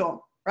give it to them,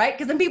 right?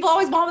 Because then people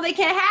always want what they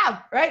can't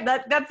have, right?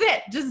 That's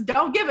it. Just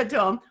don't give it to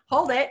them.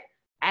 Hold it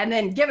and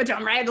then give it to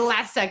them right at the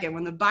last second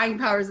when the buying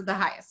power is at the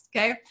highest,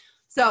 okay?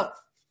 So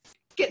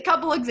get a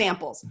couple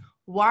examples.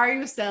 Why are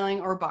you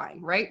selling or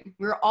buying, right?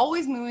 We're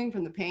always moving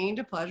from the pain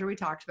to pleasure. We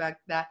talked about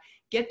that.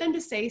 Get them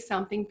to say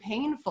something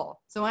painful.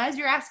 So as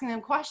you're asking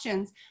them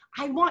questions,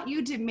 I want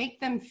you to make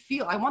them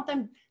feel, I want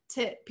them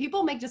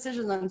people make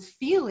decisions on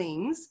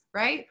feelings,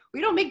 right?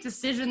 We don't make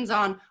decisions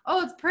on,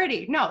 oh, it's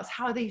pretty. No, it's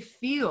how they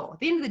feel. At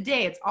the end of the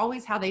day, it's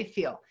always how they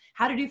feel.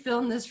 How did you feel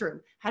in this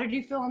room? How did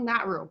you feel in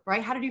that room,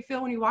 right? How did you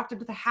feel when you walked up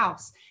to the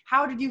house?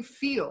 How did you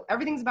feel?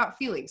 Everything's about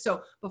feeling.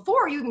 So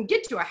before you can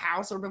get to a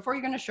house, or before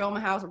you're going to show them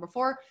a house, or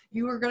before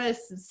you are going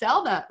to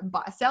sell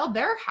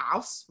their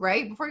house,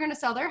 right? Before you're going to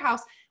sell their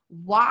house,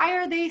 why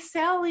are they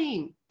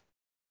selling?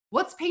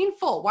 What's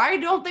painful? Why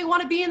don't they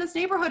want to be in this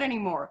neighborhood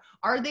anymore?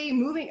 Are they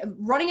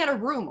running out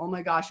of room? Oh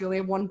my gosh, you only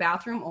have one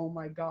bathroom? Oh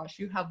my gosh,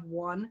 you have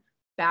one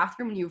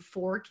bathroom and you have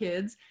 4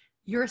 kids?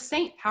 You're a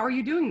saint. How are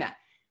you doing that?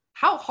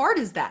 How hard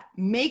is that?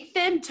 Make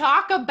them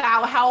talk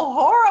about how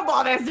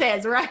horrible this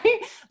is,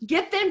 right?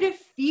 Get them to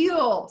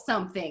feel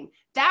something.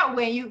 That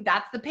way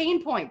that's the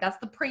pain point. That's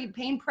the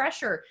pain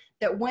pressure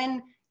that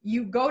when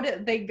you go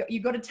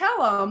to tell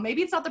them,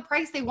 maybe it's not the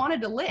price they wanted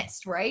to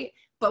list, right?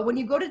 But when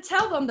you go to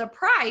tell them the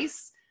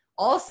price,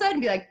 all of a sudden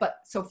be like,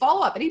 so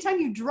follow up. Anytime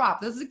you drop,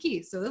 this is the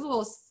key. So this is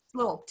a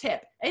little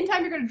tip.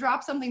 Anytime you're going to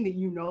drop something that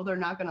you know they're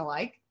not going to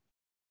like,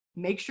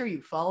 make sure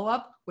you follow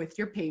up with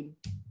your pain,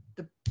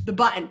 the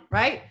button,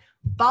 right?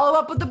 Follow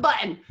up with the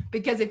button,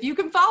 because if you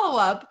can follow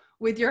up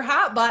with your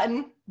hot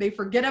button, they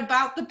forget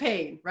about the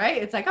pain,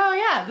 right? It's like, oh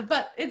yeah,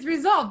 but it's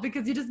resolved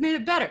because you just made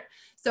it better.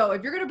 So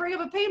if you're going to bring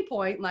up a pain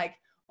point, like,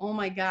 oh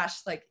my gosh,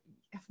 like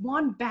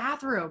one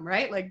bathroom,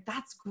 right? Like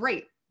that's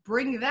great.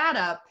 Bring that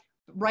up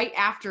right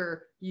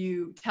after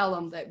you tell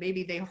them that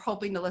maybe they're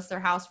hoping to list their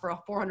house for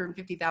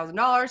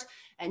 $450,000,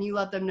 and you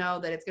let them know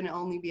that it's going to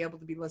only be able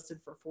to be listed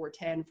for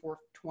 $410,000,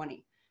 $420,000.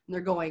 And they're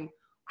going,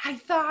 I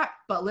thought,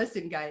 but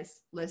listen,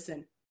 guys,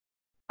 listen,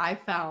 I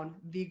found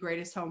the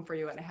greatest home for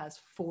you, and it has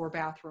 4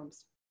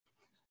 bathrooms.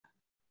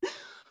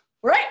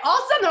 Right? All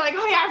of a sudden they're like,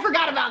 oh yeah, I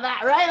forgot about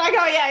that, right? Like,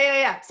 oh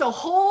yeah. So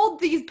hold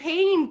these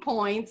pain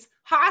points,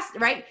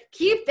 right?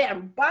 Keep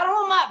them,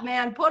 bottle them up,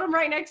 man. Put them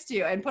right next to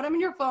you and put them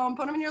in your phone,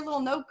 put them in your little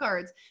note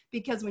cards,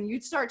 because when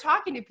you start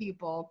talking to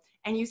people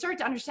and you start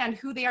to understand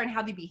who they are and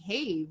how they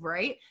behave,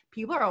 right?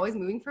 People are always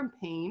moving from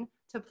pain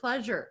to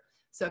pleasure.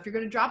 So if you're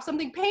going to drop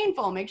something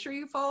painful, make sure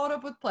you follow it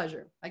up with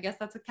pleasure. I guess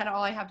that's kind of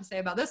all I have to say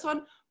about this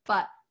one,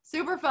 but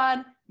super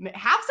fun.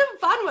 Have some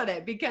fun with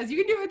it because you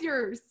can do it with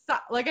your,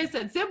 like I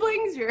said,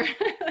 siblings, you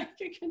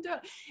can do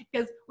it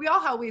because we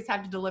all always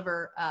have to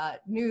deliver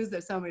news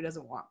that somebody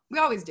doesn't want. We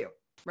always do,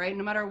 right?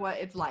 No matter what,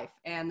 it's life.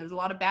 And there's a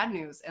lot of bad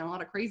news and a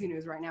lot of crazy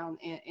news right now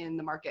in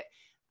the market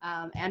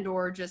and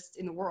or just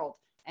in the world.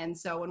 And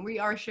so when we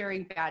are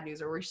sharing bad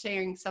news or we're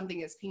sharing something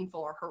that's painful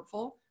or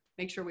hurtful,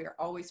 make sure we are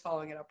always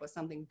following it up with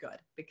something good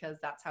because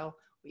that's how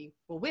we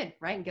will win,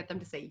 right? And get them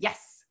to say,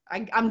 yes,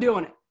 I'm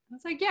doing it.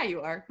 It's like, yeah,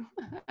 you are.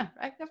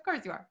 Right? Of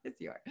course you are. Yes,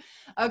 you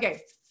are.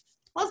 Okay,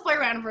 let's play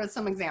around for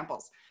some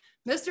examples.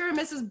 Mr. and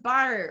Mrs.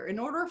 Buyer, in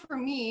order for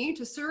me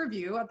to serve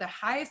you at the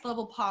highest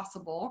level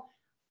possible,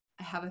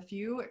 I have a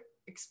few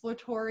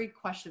exploratory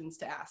questions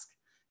to ask.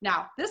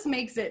 Now, this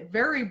makes it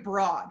very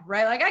broad,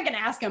 right? Like I can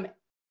ask them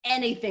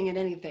anything and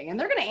anything, and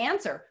they're going to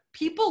answer.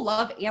 People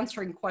love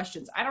answering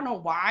questions. I don't know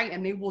why,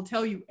 and they will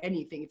tell you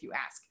anything if you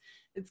ask.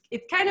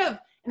 It's kind of,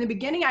 in the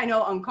beginning, I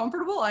know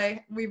uncomfortable.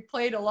 We've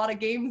played a lot of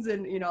games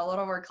and, you know, a lot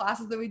of our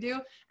classes that we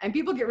do, and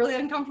people get really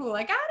uncomfortable.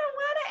 Like, I don't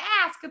want to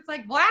ask. It's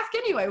like, well, ask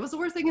anyway. What's the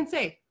worst they can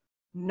say?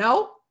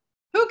 No.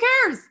 Who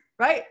cares,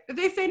 right? If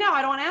they say no,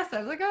 I don't want to ask that. I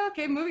was like, oh,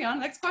 okay, moving on.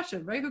 Next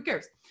question, right? Who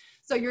cares?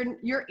 So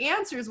your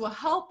answers will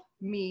help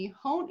me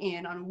hone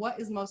in on what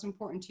is most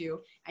important to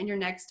you and your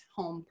next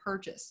home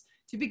purchase.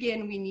 To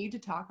begin, we need to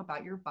talk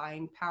about your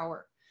buying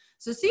power.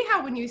 So see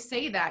how when you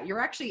say that,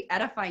 you're actually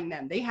edifying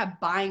them. They have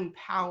buying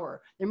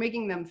power. They're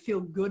making them feel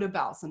good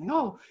about something.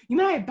 Oh, you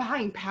mean I have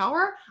buying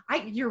power?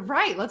 You're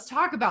right. Let's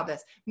talk about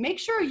this. Make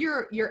sure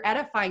you're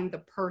edifying the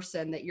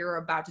person that you're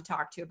about to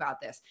talk to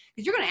about this,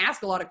 because you're going to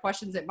ask a lot of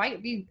questions that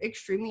might be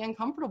extremely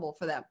uncomfortable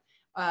for them.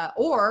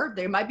 Or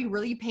they might be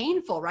really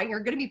painful, right? You're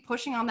going to be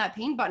pushing on that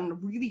pain button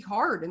really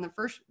hard in the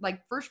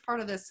first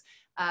part of this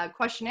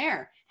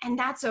questionnaire. And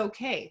that's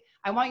okay.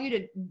 I want you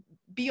to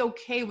be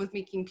okay with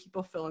making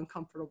people feel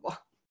uncomfortable.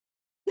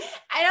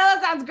 I know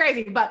that sounds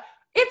crazy, but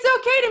it's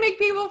okay to make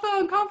people feel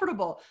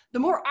uncomfortable. The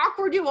more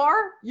awkward you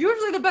are,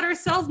 usually the better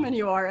salesman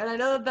you are. And I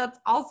know that that's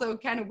also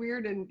kind of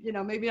weird and, you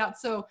know, maybe not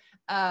so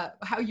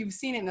how you've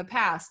seen it in the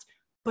past,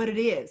 but it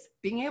is.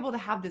 Being able to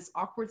have this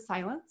awkward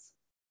silence,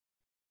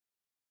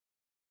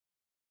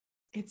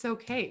 it's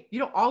okay. You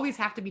don't always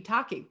have to be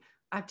talking.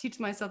 I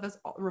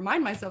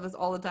remind myself this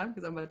all the time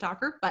because I'm a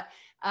talker, but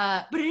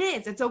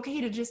it's okay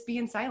to just be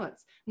in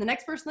silence. And the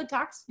next person that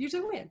talks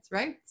usually wins,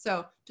 right?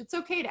 So it's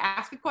okay to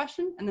ask a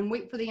question and then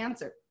wait for the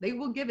answer. They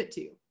will give it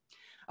to you.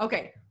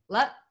 Okay,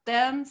 let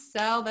them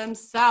sell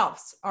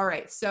themselves. All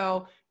right,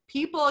 so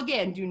people,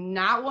 again, do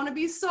not want to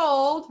be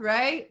sold,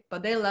 right?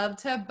 But they love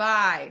to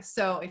buy.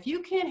 So if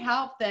you can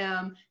help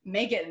them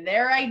make it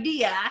their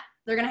idea,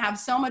 they're going to have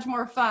so much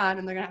more fun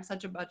and they're going to have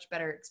such a much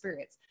better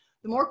experience.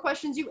 The more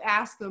questions you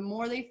ask, the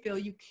more they feel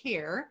you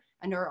care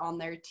and are on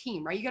their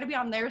team, right? You got to be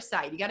on their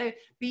side. You got to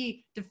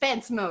be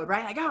defense mode,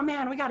 right? Like, oh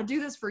man, we got to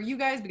do this for you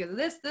guys because of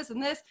this, this,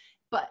 and this.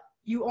 But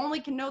you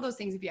only can know those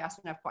things if you ask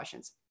enough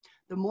questions.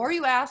 The more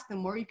you ask, the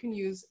more you can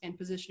use and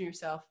position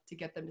yourself to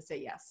get them to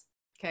say yes.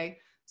 Okay.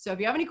 So if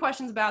you have any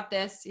questions about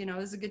this, you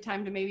know, this is a good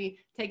time to maybe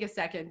take a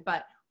second,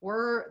 but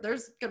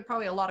there's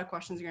probably a lot of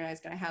questions you guys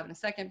going to have in a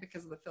second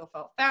because of the Feel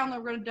Felt Found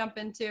that we're going to jump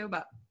into,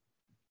 but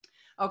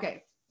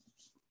okay.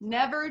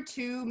 Never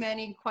too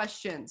many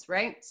questions,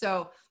 right?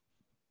 So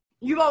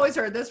you've always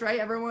heard this, right?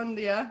 Everyone,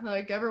 yeah,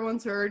 like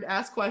everyone's heard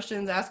ask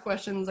questions,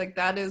 like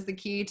that is the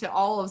key to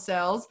all of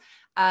sales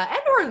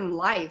and or in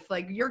life.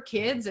 Like your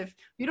kids, if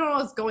you don't know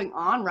what's going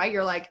on, right?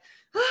 You're like,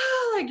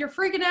 like you're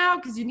freaking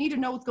out because you need to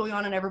know what's going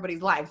on in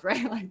everybody's life,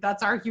 right? Like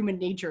that's our human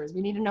nature is we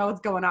need to know what's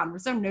going on. We're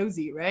so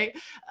nosy, right?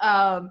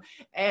 And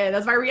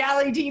that's why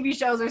reality TV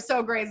shows are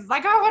so great. It's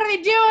like, oh, what are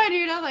they doing?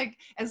 You know, like,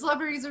 and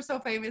celebrities are so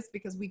famous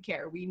because we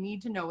care. We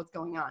need to know what's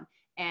going on.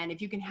 And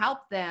if you can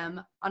help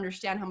them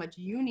understand how much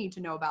you need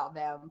to know about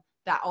them,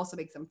 that also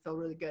makes them feel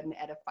really good and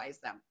edifies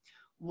them.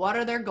 What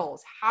are their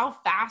goals? How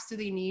fast do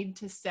they need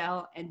to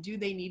sell? And do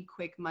they need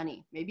quick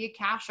money? Maybe a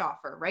cash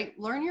offer, right?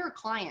 Learn your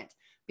client.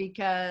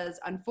 Because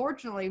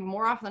unfortunately,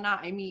 more often than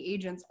not, I meet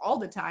agents all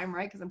the time,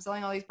 right? Because I'm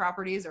selling all these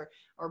properties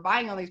or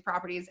buying all these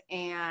properties.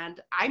 And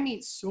I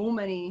meet so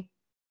many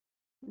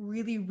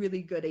really,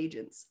 really good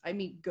agents. I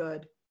meet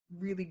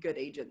really good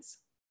agents.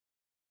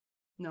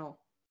 No,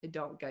 I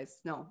don't, guys.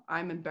 No,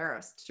 I'm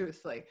embarrassed,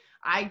 truthfully.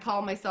 I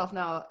call myself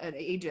now an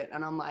agent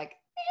and I'm like,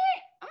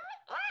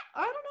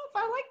 I don't know if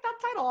I like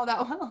that title all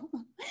that well.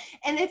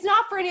 And it's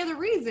not for any other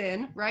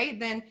reason, right?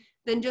 Then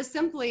just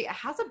simply it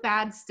has a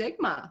bad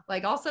stigma.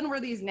 Like all of a sudden we're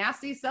these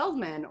nasty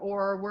salesmen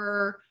or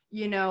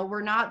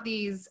we're not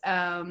these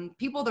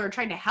people that are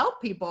trying to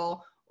help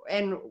people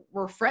and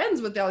we're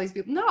friends with all these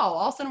people. No,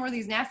 all of a sudden we're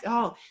these nasty,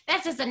 oh,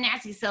 that's just a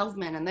nasty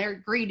salesman and they're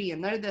greedy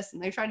and they're this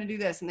and they try to do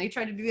this and they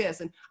try to do this.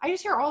 And I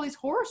just hear all these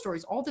horror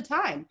stories all the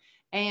time.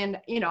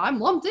 And, you know, I'm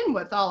lumped in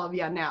with all of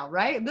you now,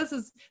 right? This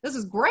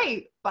is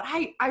great, but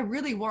I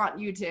really want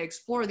you to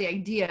explore the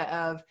idea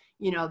of,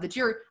 you know, that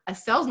you're a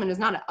salesman is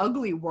not an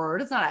ugly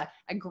word. It's not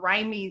a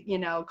grimy, you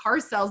know,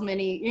 car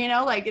salesman-y, you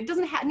know, like it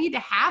doesn't need to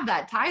have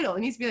that title. It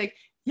needs to be like,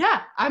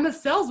 yeah, I'm a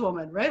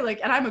saleswoman, right? Like,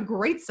 and I'm a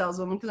great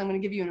saleswoman because I'm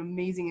going to give you an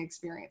amazing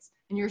experience.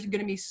 And you're going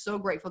to be so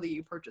grateful that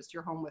you purchased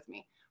your home with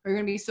me, or you're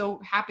going to be so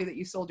happy that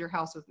you sold your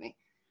house with me.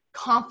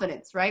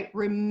 Confidence, right?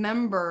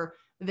 Remember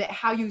that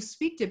how you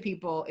speak to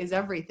people is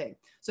everything.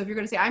 So if you're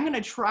going to say, I'm going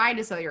to try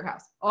to sell your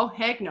house. Oh,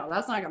 heck no,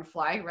 that's not going to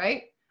fly,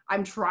 right?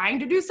 I'm trying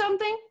to do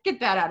something. Get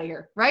that out of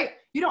here, right?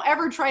 You don't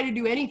ever try to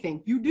do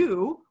anything. You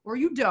do or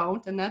you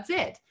don't, and that's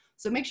it.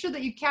 So make sure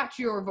that you catch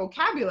your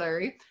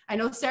vocabulary. I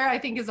know Sarah, I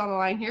think, is on the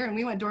line here, and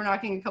we went door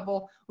knocking a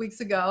couple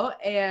weeks ago,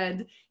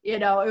 and you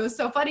know, it was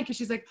so funny because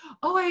she's like,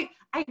 oh,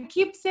 I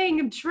keep saying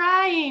I'm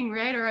trying,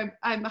 right? Or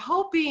I'm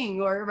hoping,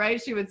 or right?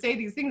 She would say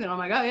these things, and I'm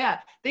like, oh yeah,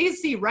 they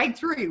see right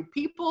through you.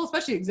 People,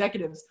 especially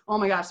executives, oh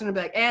my gosh, they're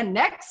gonna be like, and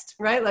next,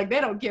 right? Like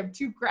they don't give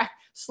two cracks,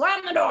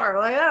 slam the door,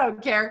 like I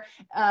don't care,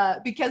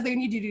 because they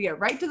need you to get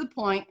right to the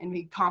point and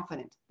be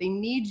confident. They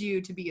need you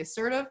to be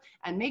assertive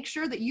and make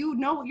sure that you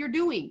know what you're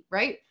doing,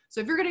 right? So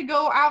if you're going to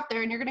go out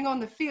there and you're going to go in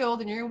the field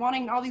and you're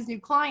wanting all these new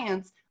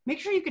clients, make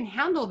sure you can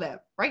handle them,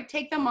 right?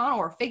 Take them on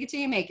or fake it till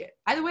you make it.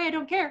 Either way, I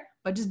don't care,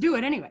 but just do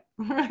it anyway,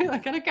 right?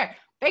 Like, I don't care.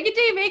 Fake it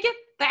till you make it.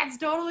 That's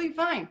totally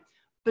fine.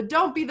 But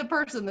don't be the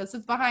person that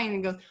sits behind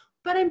and goes,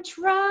 but I'm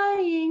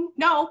trying.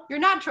 No, you're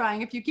not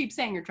trying if you keep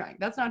saying you're trying.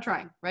 That's not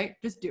trying, right?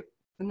 Just do.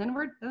 And then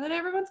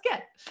everyone's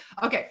good.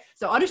 Okay,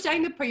 so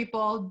understanding the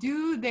people,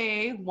 do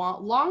they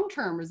want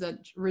long-term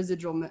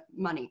residual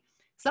money?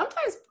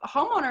 Sometimes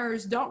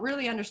homeowners don't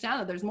really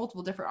understand that there's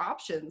multiple different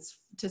options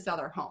to sell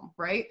their home,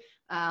 right?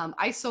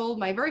 I sold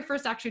my very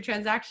first actually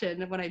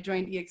transaction when I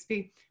joined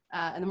EXP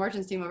and the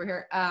margins team over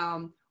here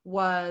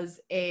was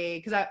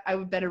because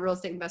I've been a real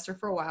estate investor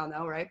for a while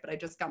now, right? But I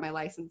just got my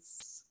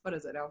license, what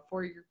is it now,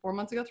 3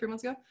 months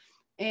ago?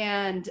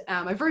 And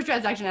my first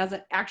transaction as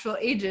an actual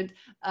agent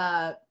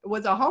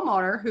was a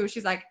homeowner who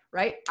she's like,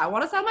 right, I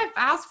want to sell my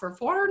house for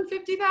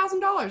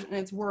 $450,000 and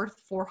it's worth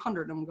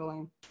 400. I'm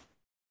going,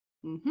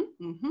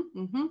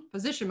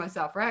 position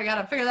myself, right? I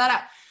got to figure that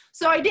out.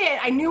 So I did.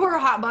 I knew her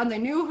hot buttons. I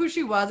knew who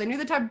she was. I knew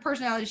the type of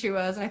personality she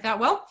was. And I thought,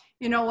 well,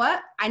 you know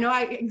what? I know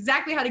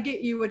exactly how to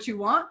get you what you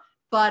want,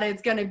 but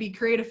it's going to be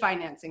creative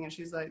financing. And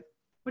she's like,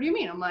 what do you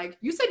mean? I'm like,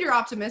 you said you're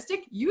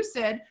optimistic. You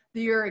said that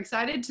you're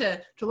excited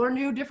to learn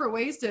new different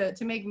ways to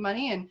make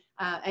money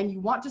and you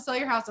want to sell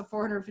your house at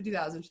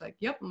 $450,000. She's like,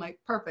 yep. I'm like,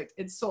 perfect.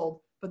 It's sold,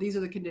 but these are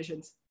the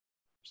conditions.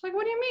 She's like,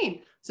 what do you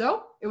mean?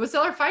 So it was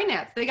seller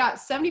finance. They got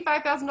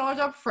 $75,000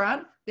 up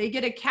front. They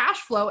get a cash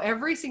flow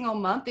every single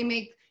month. They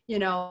make, you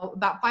know,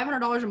 about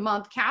 $500 a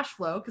month cash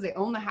flow because they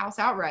own the house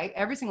outright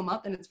every single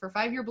month. And it's for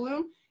 5-year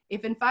balloon.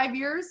 If in 5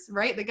 years,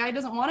 right, the guy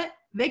doesn't want it,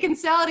 they can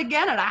sell it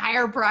again at a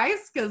higher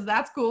price because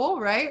that's cool,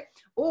 right?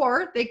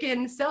 Or they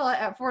can sell it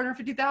at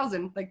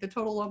 $450,000, like the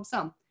total lump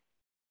sum.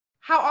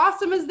 How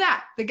awesome is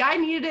that? The guy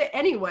needed it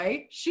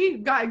anyway. She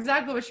got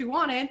exactly what she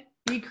wanted.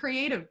 Be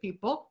creative,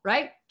 people,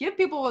 right? Give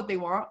people what they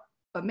want,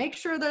 but make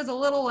sure there's a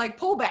little like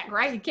pullback,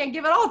 right? You can't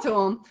give it all to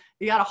them.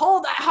 You got to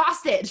hold that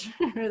hostage,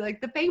 like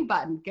the paint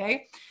button,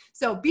 okay?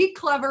 So be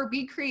clever,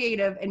 be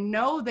creative, and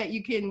know that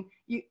you can,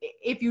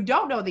 if you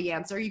don't know the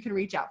answer, you can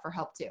reach out for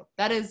help too.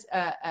 That is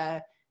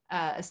a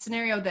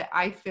scenario that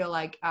I feel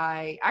like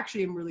I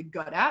actually am really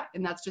good at,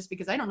 and that's just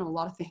because I don't know a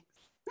lot of things.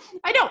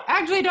 I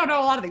don't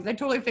know a lot of things. I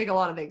totally fake a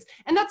lot of things,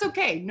 and that's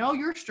okay. Know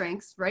your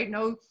strengths, right?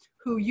 Know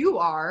who you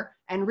are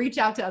and reach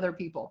out to other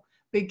people,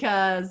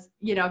 because,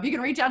 you know, if you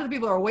can reach out to the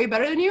people who are way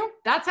better than you,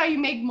 that's how you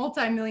make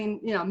multi-million,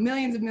 you know,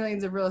 millions and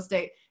millions of real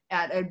estate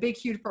at big,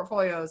 huge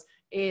portfolios,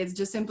 is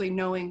just simply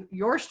knowing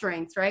your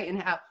strengths, right?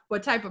 And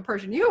what type of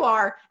person you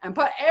are, and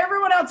put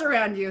everyone else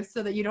around you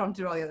so that you don't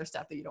do all the other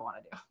stuff that you don't want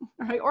to do,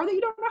 right? Or that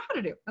you don't know how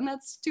to do. And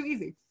that's too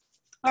easy.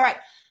 All right.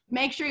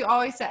 Make sure you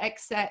always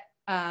set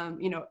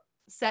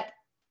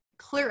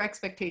clear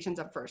expectations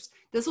up first.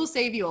 This will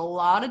save you a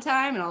lot of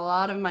time and a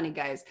lot of money,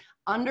 guys.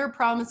 Under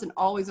promise and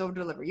always over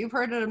deliver. You've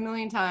heard it a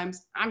million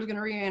times. I'm just going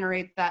to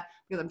reiterate that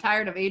because I'm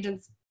tired of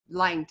agents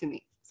lying to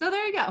me. So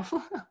there you go.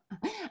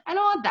 I don't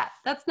want that.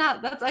 That's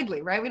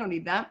ugly, right? We don't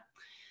need that.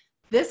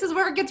 This is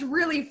where it gets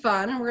really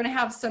fun. And we're going to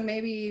have some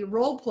maybe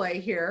role play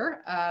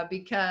here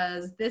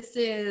because this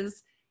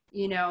is,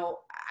 you know,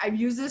 I've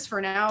used this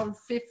for now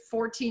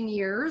 14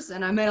 years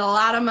and I made a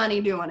lot of money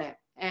doing it.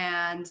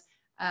 And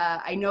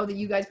I know that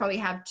you guys probably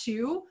have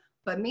too,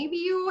 but maybe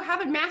you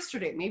haven't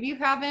mastered it. Maybe you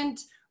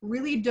haven't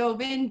really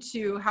dove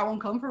into how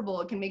uncomfortable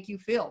it can make you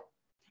feel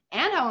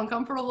and how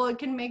uncomfortable it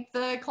can make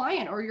the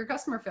client or your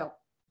customer feel.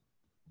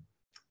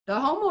 The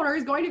homeowner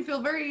is going to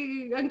feel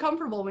very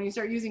uncomfortable when you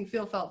start using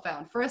feel, felt,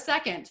 found for a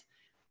second.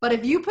 But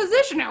if you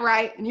position it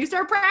right and you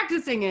start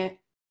practicing it,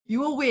 you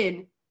will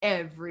win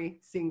every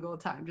single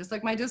time. Just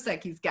like my Dos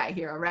Equis guy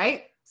here, all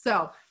right?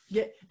 So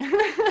you're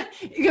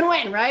gonna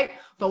win, right?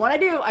 But when I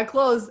do, I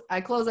close.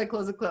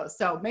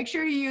 So make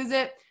sure you use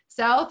it.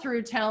 Sell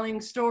through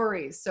telling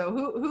stories. So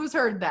who's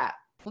heard that?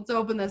 Let's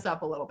open this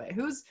up a little bit.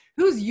 Who's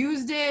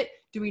used it?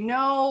 Do we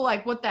know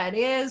like what that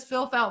is?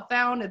 Feel, felt,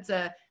 found. It's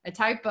a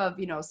type of,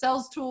 you know,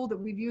 sales tool that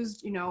we've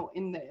used, you know,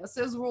 in the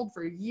sales world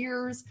for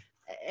years.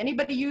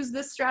 Anybody use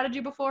this strategy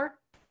before?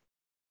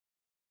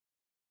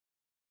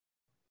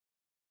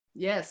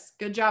 Yes.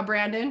 Good job,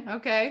 Brandon.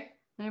 Okay.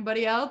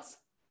 Anybody else?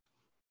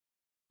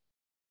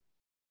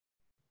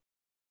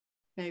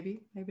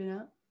 Maybe, maybe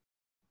not.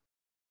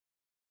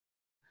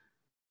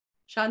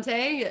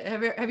 Shantae,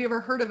 have you ever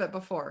heard of it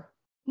before?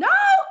 No?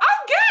 Oh,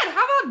 good.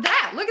 How about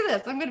that? Look at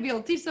this. I'm going to be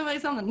able to teach somebody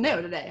something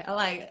new today. I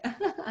like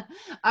it.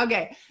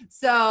 Okay.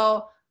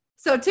 So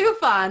too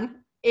fun.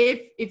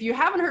 If you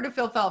haven't heard of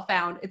Feel Felt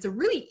Found, it's a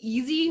really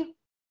easy,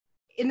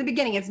 in the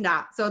beginning, it's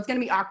not. So it's going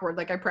to be awkward,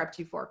 like I prepped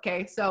you for.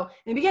 Okay. So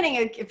in the beginning,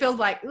 it feels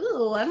like,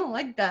 ooh, I don't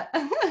like that.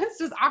 It's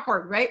just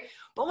awkward, right?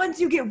 But once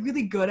you get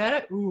really good at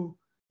it, ooh,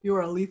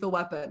 you're a lethal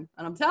weapon.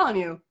 And I'm telling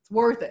you, it's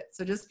worth it.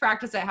 So just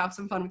practice it, have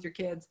some fun with your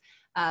kids.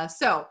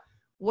 So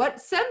what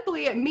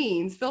simply it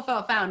means, Feel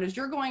Felt Found, is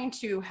you're going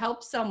to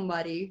help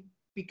somebody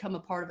become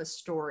a part of a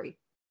story.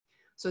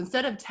 So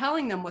instead of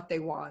telling them what they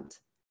want,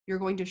 you're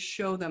going to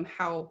show them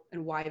how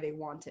and why they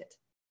want it.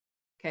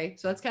 Okay,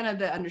 so that's kind of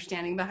the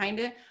understanding behind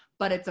it,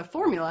 but it's a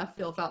formula,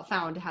 Feel Felt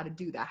Found, how to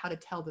do that, how to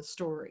tell the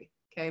story.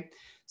 Okay,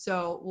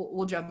 so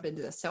we'll jump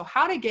into this. So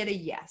how to get a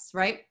yes,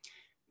 right?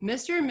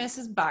 Mr. and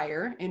Mrs.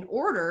 Buyer, in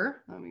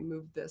order, let me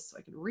move this so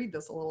I can read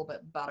this a little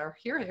bit better.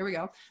 Here we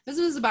go. Mrs.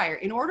 and Mrs. Buyer,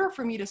 in order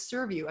for me to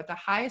serve you at the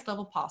highest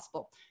level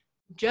possible,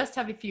 just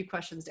have a few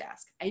questions to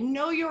ask. I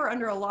know you're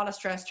under a lot of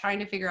stress trying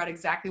to figure out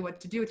exactly what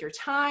to do with your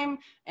time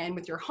and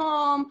with your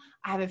home.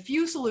 I have a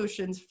few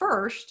solutions.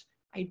 First,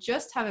 I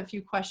just have a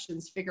few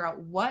questions to figure out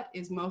what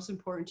is most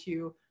important to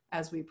you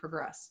as we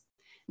progress.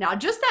 Now,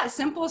 just that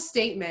simple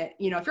statement,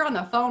 if you're on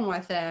the phone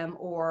with them,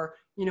 or,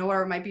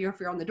 whatever it might be, or if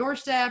you're on the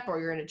doorstep or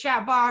you're in a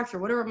chat box or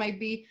whatever it might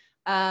be,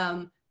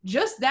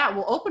 just that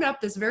will open up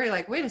this very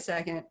like, wait a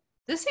second,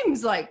 this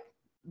seems like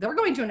they're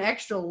going to an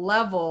extra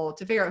level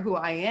to figure out who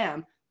I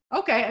am.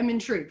 Okay, I'm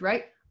intrigued,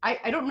 right?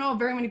 I don't know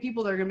very many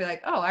people that are gonna be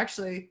like, oh,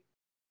 actually,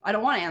 I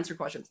don't want to answer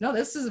questions. No,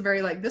 this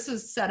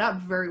is set up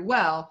very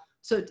well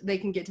so they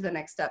can get to the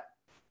next step.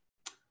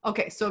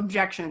 Okay, so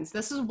objections.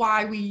 This is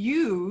why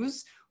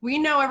we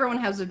know everyone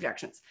has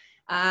objections.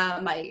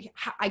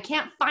 I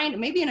can't find,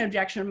 maybe an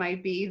objection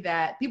might be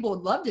that people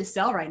would love to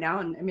sell right now,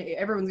 and I mean,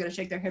 everyone's gonna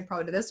shake their head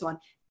probably to this one.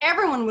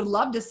 Everyone would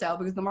love to sell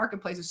because the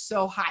marketplace is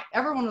so high.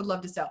 Everyone would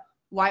love to sell.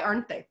 Why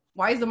aren't they?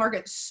 Why is the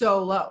market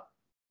so low?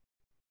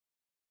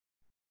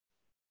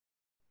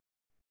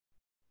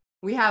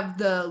 We have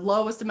the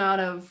lowest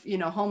amount of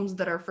homes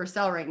that are for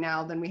sale right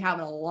now than we have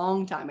in a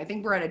long time. I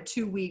think we're at a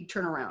 2-week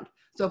turnaround.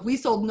 So if we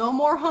sold no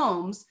more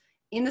homes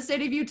in the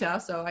state of Utah,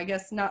 so I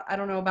guess not, I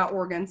don't know about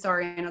Oregon,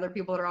 sorry, and other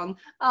people that are on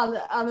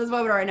this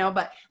webinar right now,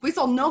 but if we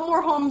sold no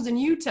more homes in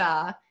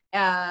Utah,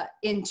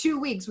 in 2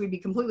 weeks, we'd be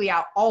completely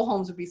out. All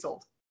homes would be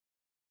sold.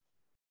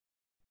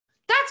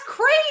 That's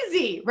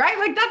crazy, right?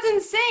 Like that's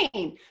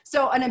insane.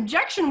 So an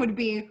objection would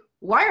be,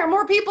 why are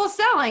more people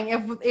selling?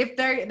 If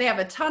they have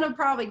a ton of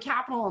probably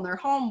capital in their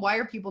home, why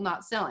are people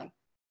not selling?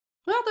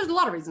 Well, there's a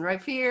lot of reasons, right?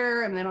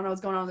 Fear, and they don't know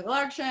what's going on with the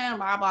election,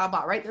 blah, blah,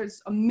 blah, right?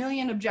 There's a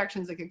million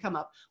objections that could come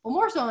up. Well,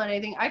 more so than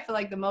anything, I feel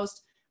like the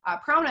most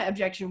prominent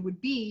objection would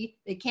be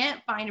they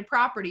can't find a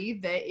property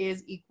that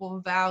is equal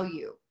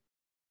value,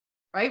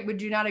 right?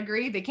 Would you not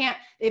agree? They can't,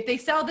 if they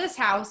sell this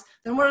house,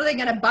 then what are they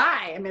going to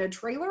buy? I mean, a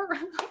trailer?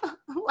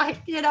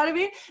 Like, you know what I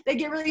mean? They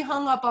get really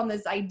hung up on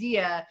this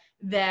idea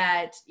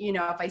that,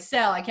 if I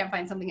sell, I can't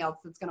find something else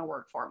that's going to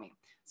work for me.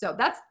 So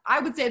that's,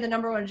 I would say, the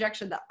number one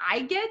objection that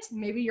I get.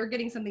 Maybe you're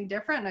getting something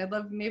different, and I'd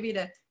love maybe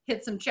to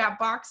hit some chat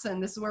box,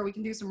 and this is where we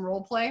can do some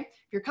role play.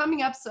 If you're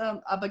coming up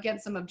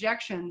against some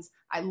objections,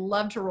 I'd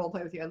love to role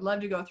play with you. I'd love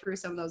to go through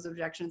some of those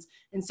objections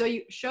and so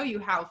show you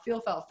how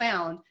Feel Felt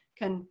Found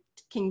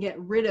can get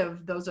rid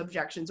of those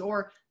objections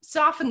or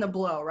soften the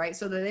blow, right?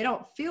 So that they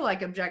don't feel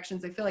like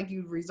objections, they feel like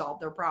you've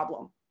resolved their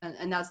problem.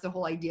 And that's the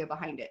whole idea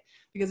behind it.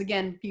 Because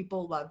again,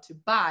 people love to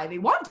buy. They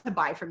want to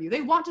buy from you.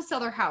 They want to sell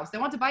their house. They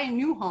want to buy a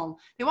new home.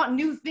 They want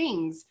new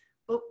things,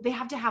 but they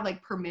have to have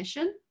like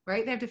permission,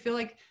 right? They have to feel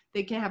like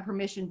they can have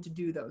permission to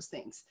do those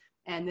things.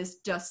 And this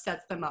just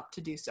sets them up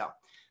to do so.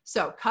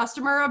 So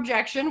customer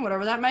objection,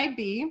 whatever that might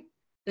be,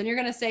 then you're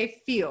going to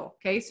say feel.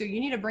 Okay. So you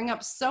need to bring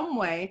up some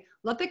way,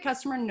 let the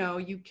customer know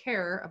you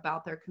care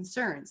about their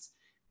concerns.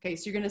 Okay.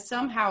 So you're going to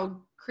somehow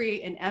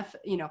create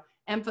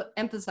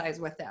emphasize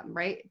with them,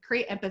 right?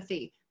 Create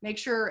empathy. Make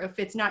sure if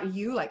it's not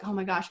you, like, oh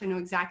my gosh, I know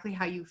exactly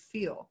how you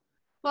feel.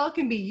 Well, it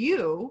can be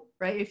you,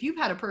 right? If you've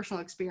had a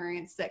personal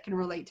experience that can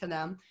relate to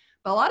them,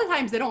 but a lot of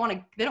times they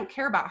don't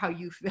care about how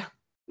you feel.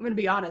 I'm going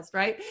to be honest,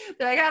 right?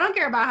 They're like, I don't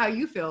care about how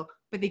you feel,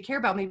 but they care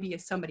about maybe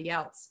somebody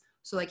else.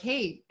 So like,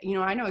 hey,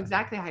 I know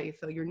exactly how you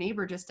feel. Your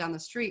neighbor just down the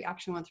street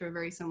actually went through a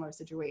very similar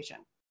situation,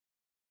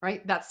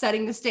 right? That's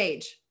setting the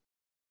stage.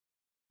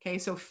 Okay,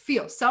 so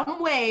feel.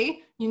 Some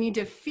way you need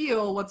to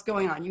feel what's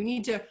going on. You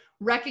need to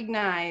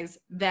recognize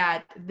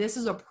that this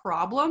is a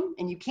problem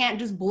and you can't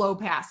just blow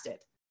past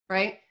it,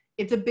 right?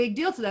 It's a big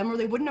deal to them or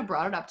they wouldn't have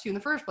brought it up to you in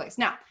the first place.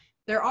 Now,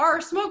 there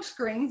are smoke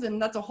screens, and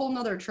that's a whole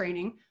nother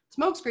training.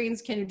 Smoke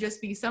screens can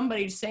just be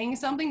somebody saying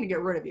something to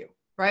get rid of you,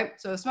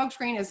 right? So a smoke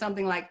screen is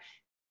something like,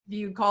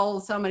 you call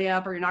somebody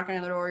up or you're knocking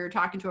on the door, or you're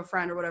talking to a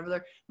friend or whatever,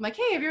 I'm like,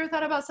 hey, have you ever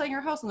thought about selling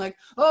your house? I'm like,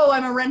 oh,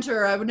 I'm a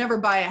renter. I would never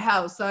buy a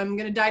house. I'm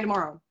going to die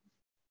tomorrow.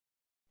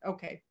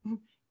 Okay.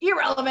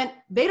 Irrelevant.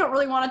 They don't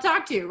really want to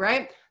talk to you,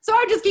 right? So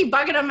I just keep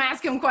bugging them,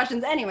 asking them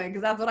questions anyway,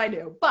 because that's what I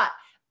do. But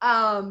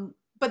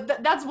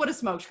that's what a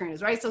smokescreen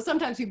is, right? So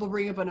sometimes people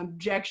bring up an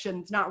objection.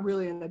 It's not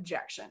really an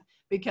objection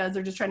because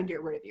they're just trying to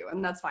get rid of you,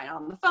 and that's fine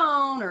on the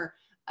phone or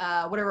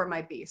whatever it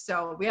might be.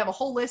 So we have a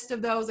whole list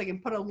of those. I can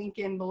put a link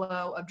in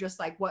below of just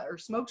like what are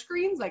smoke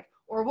screens, like,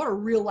 or what are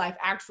real life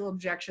actual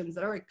objections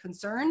that are a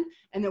concern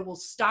and that will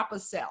stop a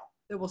sale,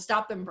 that will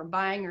stop them from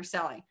buying or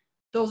selling.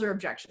 Those are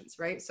objections,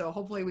 right? So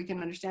hopefully we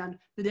can understand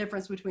the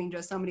difference between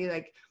just somebody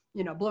like,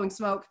 you know, blowing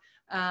smoke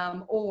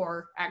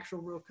or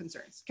actual real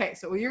concerns. Okay,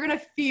 so you're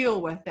gonna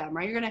feel with them,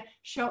 right? You're gonna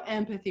show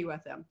empathy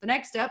with them. The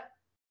next step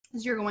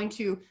is you're going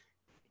to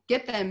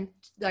get them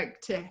like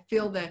to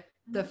feel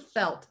the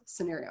felt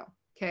scenario,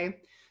 okay?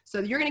 So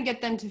you're gonna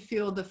get them to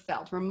feel the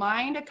felt.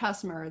 Remind a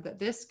customer that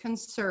this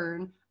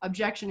concern,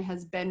 objection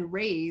has been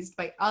raised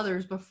by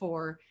others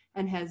before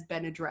and has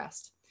been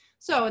addressed.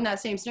 So in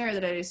that same scenario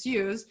that I just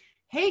used,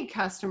 hey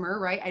customer,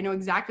 right? I know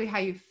exactly how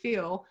you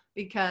feel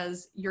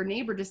because your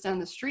neighbor just down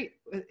the street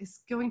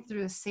is going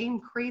through the same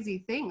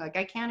crazy thing. Like,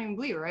 I can't even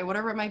believe it, right?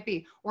 Whatever it might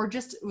be, or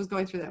just was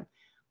going through them.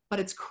 But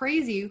it's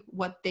crazy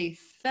what they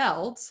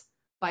felt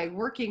by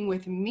working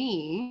with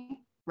me,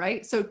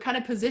 right? So kind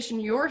of position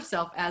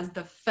yourself as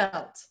the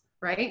felt,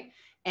 right?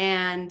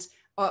 And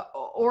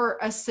or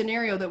a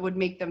scenario that would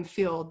make them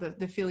feel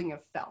the feeling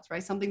of felt,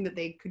 right? Something that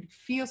they could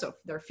feel. So if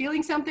they're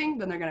feeling something,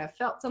 then they're going to have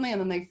felt something,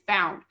 and then they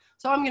found.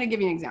 So I'm going to give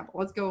you an example.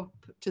 Let's go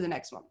to the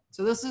next one.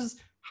 So this is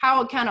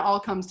how it kind of all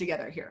comes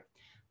together here.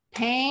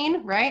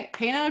 Pain, right?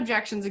 Pain and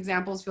objections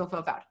examples, feel,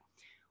 found.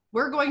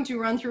 We're going to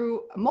run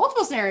through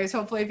multiple scenarios.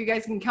 Hopefully, if you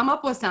guys can come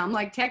up with some,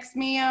 like text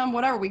me,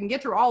 whatever, we can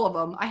get through all of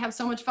them. I have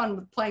so much fun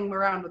with playing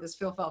around with this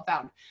feel,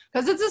 found,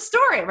 because it's a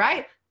story,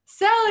 right?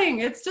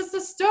 Selling, it's just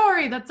a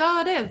story. That's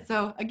all it is.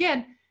 So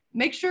again,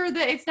 make sure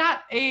that it's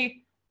not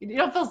you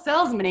don't feel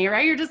salesman-y,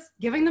 right? You're just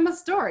giving them a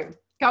story.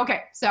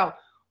 Okay, so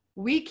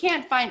we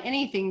can't find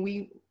anything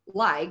we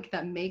like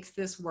that makes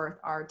this worth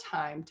our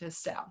time to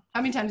sell.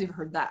 How many times have you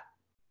heard that?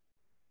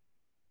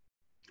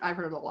 I've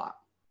heard it a lot.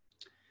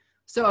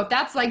 So if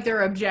that's like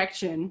their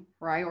objection,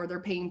 right, or their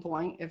pain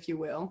point, if you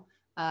will,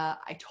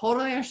 I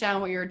totally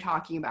understand what you're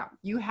talking about.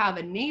 You have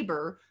a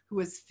neighbor who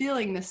is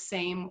feeling the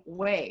same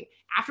way.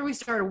 After we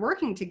started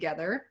working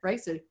together, right,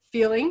 so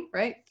feeling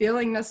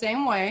the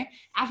same way.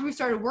 After we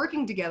started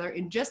working together,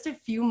 in just a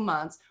few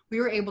months, we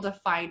were able to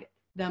find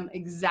them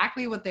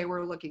exactly what they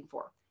were looking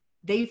for.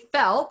 They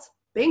felt,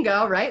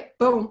 bingo, right,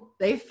 boom,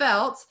 they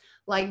felt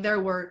like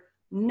there were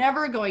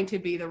never going to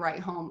be the right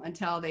home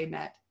until they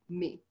met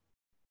me.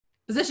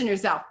 Position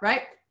yourself,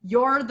 right?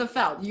 You're the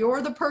felt.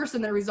 You're the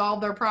person that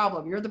resolved their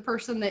problem. You're the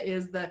person that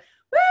is the,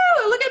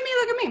 woo, look at me,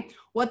 look at me.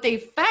 What they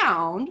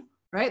found,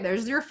 right?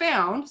 There's your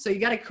found. So you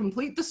got to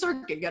complete the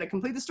circuit. You got to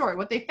complete the story.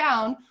 What they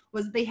found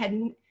was they had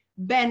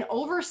been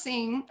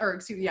overseeing,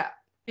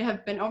 they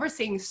have been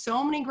overseeing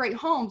so many great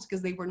homes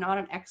because they were not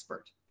an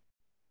expert.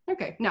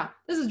 Okay, now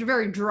this is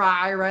very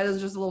dry, right? This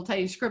is just a little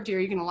tiny script here.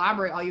 You can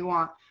elaborate all you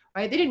want,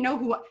 right? They didn't know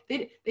who,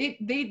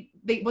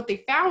 what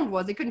they found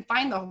was they couldn't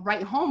find the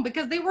right home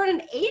because they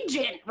weren't an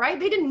agent, right?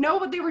 They didn't know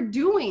what they were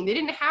doing. They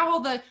didn't have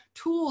all the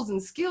tools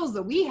and skills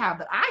that we have,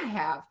 that I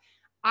have.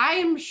 I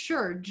am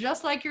sure,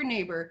 just like your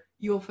neighbor,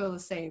 you'll feel the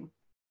same,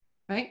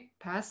 right?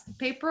 Pass the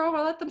paper over,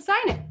 let them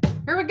sign it.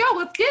 Here we go,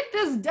 let's get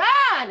this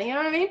done, you know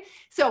what I mean?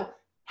 So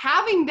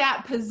having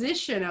that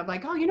position of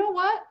like, oh, you know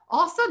what?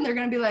 All of a sudden they're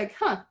gonna be like,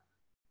 huh,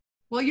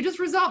 well, you just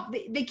resolved,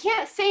 they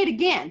can't say it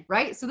again,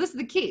 right? So this is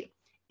the key.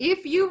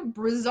 If you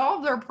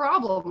resolve their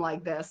problem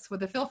like this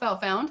with a feel,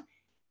 found,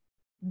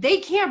 they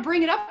can't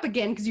bring it up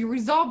again because you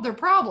resolved their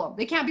problem.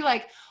 They can't be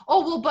like,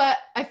 oh, well, but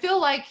I feel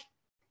like,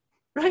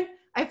 right?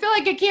 I feel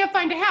like I can't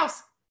find a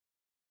house.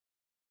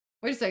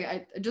 Wait a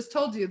second, I just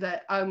told you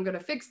that I'm gonna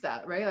fix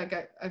that, right?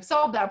 Like I've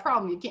solved that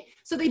problem, you can't.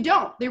 So they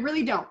don't, they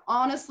really don't.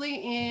 Honestly,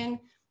 in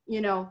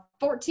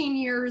 14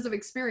 years of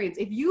experience,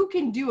 if you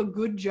can do a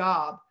good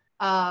job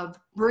of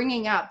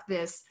bringing up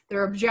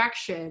their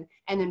objection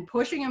and then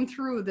pushing them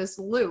through this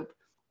loop.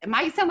 It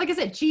might sound, like I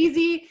said,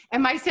 cheesy. It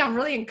might sound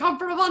really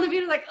uncomfortable on the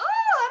video, like, oh,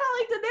 I don't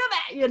like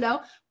to do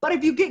that, But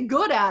if you get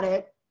good at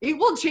it, it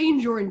will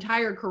change your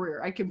entire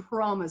career. I can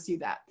promise you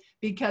that,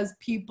 because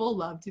people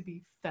love to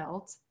be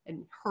felt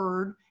and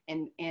heard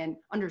and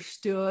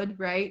understood,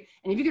 right?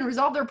 And if you can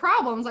resolve their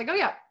problems, like, oh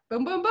yeah,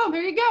 boom, boom, boom,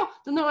 here you go.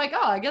 Then they're like,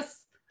 oh, I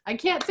guess I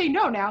can't say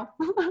no now,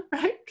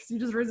 right? Because you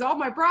just resolved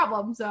my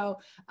problem. So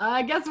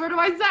I guess where do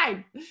I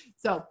sign?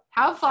 So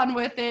have fun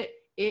with it.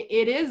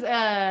 It is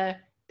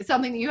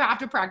something that you have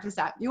to practice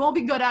at. You won't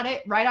be good at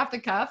it right off the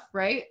cuff,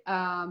 right?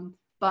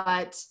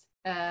 But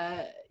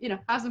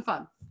have some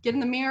fun. Get in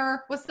the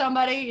mirror with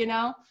somebody,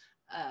 I'm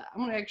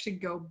going to actually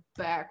go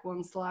back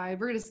one slide.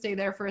 We're going to stay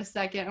there for a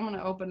second. I'm going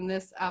to open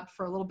this up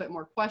for a little bit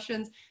more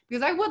questions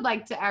because I would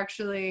like to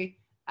actually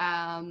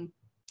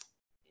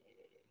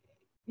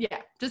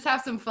Yeah, just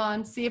have some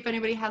fun. See if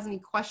anybody has any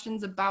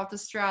questions about the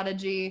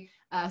strategy.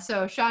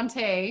 So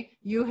Shantae,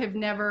 you have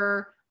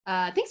never,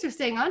 thanks for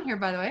staying on here,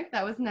 by the way.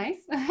 That was nice.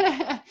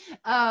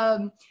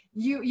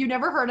 You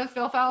never heard of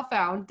Fill File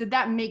Found. Did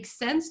that make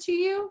sense to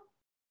you?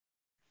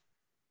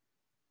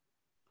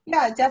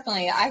 Yeah,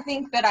 definitely. I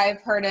think that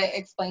I've heard it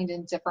explained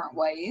in different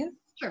ways.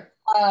 Sure.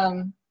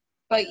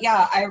 But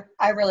yeah,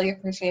 I really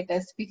appreciate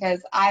this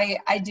because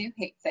I do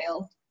hate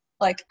sales.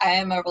 Like, I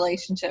am a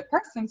relationship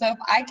person, so if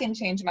I can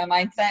change my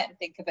mindset and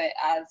think of it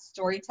as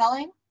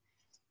storytelling.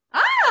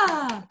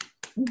 Ah,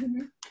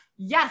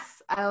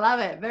 yes, I love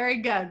it. Very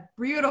good.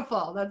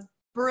 Beautiful. That's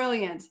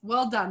brilliant.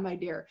 Well done, my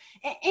dear.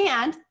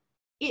 And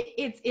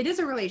it is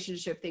a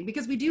relationship thing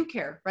because we do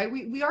care, right?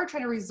 We are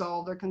trying to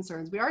resolve their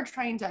concerns. We are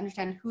trying to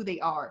understand who they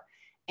are.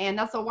 And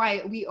that's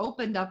why we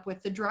opened up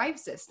with the drive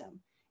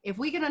system. If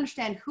we can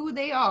understand who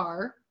they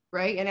are,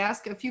 right, and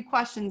ask a few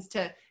questions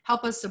to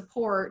help us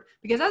support,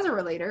 because as a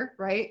relator,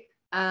 right,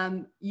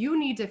 you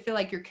need to feel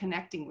like you're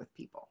connecting with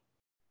people,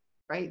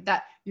 right?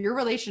 That your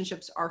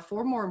relationships are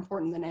far more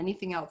important than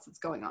anything else that's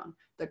going on.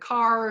 The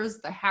cars,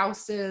 the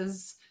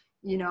houses,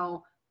 you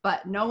know,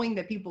 but knowing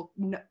that people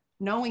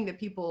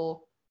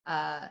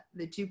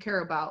that you care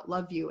about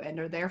love you and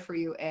are there for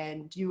you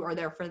and you are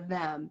there for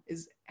them,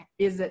 is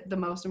it the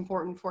most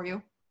important for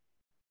you?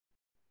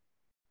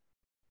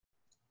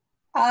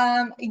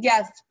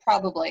 Yes,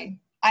 probably.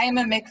 I am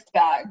a mixed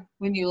bag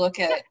when you look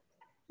at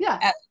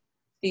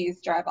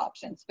these drive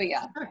options, but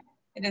yeah,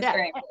 it is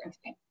very important to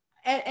me.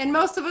 And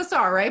most of us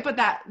are, right?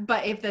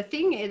 But if the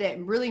thing that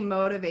really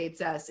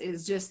motivates us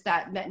is just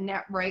that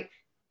net, right?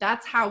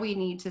 That's how we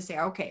need to say,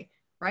 okay,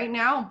 right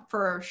now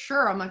for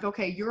sure, I'm like,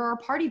 okay, you're our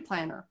party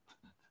planner.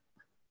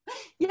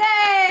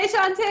 Yay,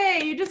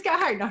 Shantae, you just got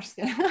hired. No, just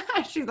kidding.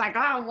 She's like,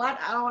 oh, what?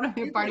 I don't want to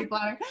be a party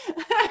planner.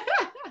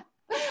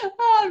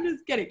 Oh, I'm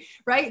just kidding,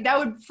 right? That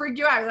would freak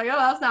you out. You're like, oh,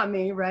 that's not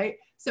me, right?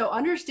 So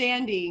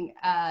understanding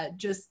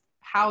just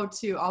how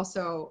to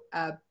also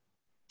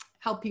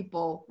help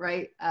people,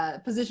 right?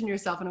 Position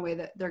yourself in a way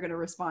that they're going to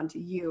respond to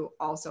you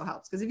also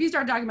helps. Because if you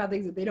start talking about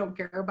things that they don't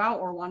care about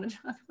or want to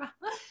talk about,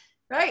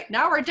 right?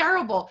 Now we're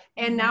terrible.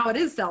 And now it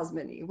is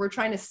salesman-y. We're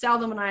trying to sell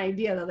them an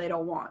idea that they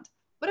don't want.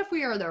 But if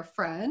we are their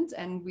friend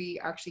and we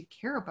actually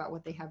care about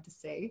what they have to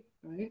say,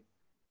 right?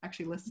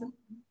 Actually listen.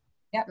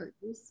 Yeah.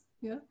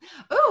 Yeah.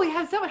 Oh, we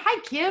have someone.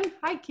 Hi, Kim.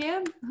 Hi,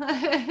 Kim.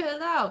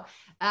 Hello.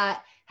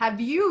 Have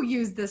you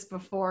used this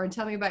before? And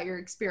tell me about your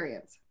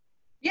experience.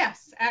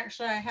 Yes,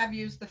 actually, I have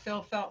used the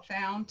Fill Felt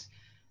Found,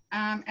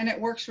 and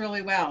it works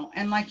really well.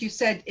 And like you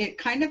said, it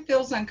kind of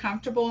feels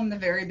uncomfortable in the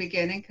very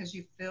beginning because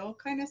you feel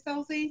kind of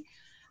salesy.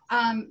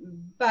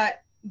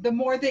 But the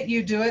more that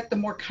you do it, the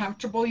more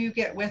comfortable you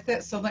get with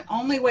it. So the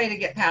only way to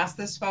get past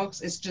this, folks,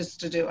 is just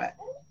to do it.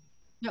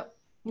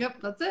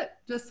 Yep, that's it.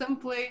 Just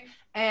simply,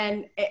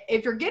 and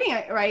if you're getting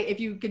it right, if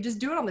you could just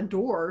do it on the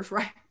doors,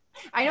 right?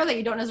 I know that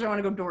you don't necessarily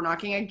want to go door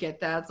knocking. I get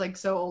that. It's like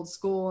so old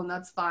school, and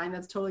that's fine.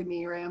 That's totally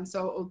me, right? I'm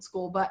so old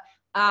school, but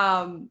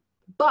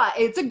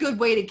it's a good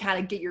way to kind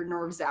of get your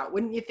nerves out,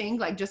 wouldn't you think?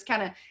 Like, just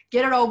kind of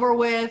get it over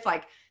with.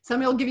 Like,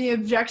 somebody will give you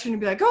an objection and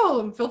be like,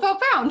 oh, Fill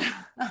Felt Found.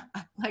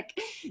 Like,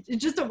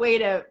 it's just a way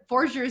to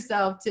force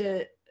yourself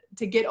to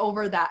get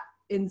over that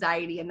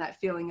anxiety and that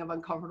feeling of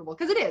uncomfortable,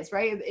 because it is,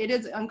 right? It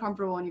is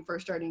uncomfortable when you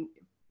first start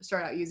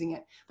out using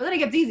it, but then it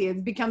gets easy.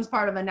 It becomes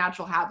part of a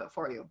natural habit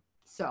for you.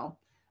 So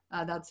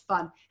that's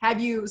fun.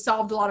 Have you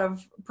solved a lot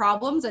of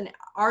problems? And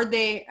are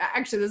they,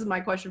 actually, this is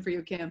my question for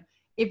you, Kim.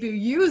 If you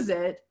use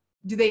it,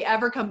 do they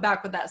ever come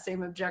back with that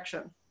same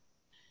objection?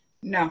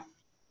 No,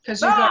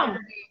 because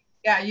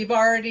you've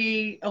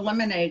already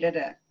eliminated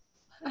it.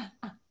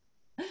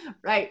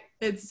 Right.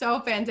 It's so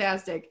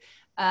fantastic.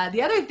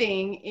 The other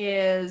thing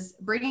is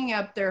bringing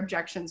up their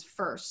objections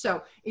first.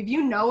 So if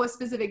you know a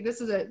specific, this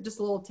is just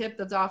a little tip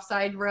that's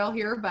offside rail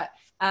here, but,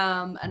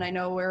 and I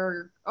know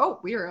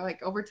we are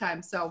like over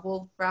time, so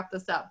we'll wrap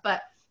this up.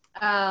 But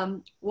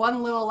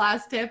one little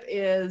last tip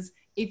is,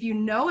 if you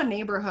know a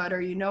neighborhood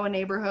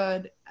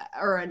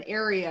or an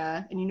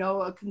area, and you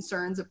know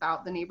concerns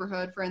about the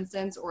neighborhood, for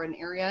instance, or an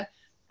area,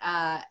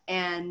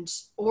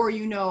 or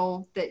you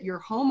know that your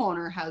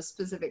homeowner has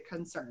specific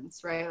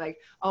concerns, right? Like,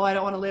 oh, I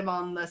don't want to live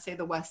on, let's say,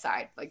 the west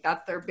side. Like,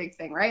 that's their big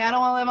thing, right? I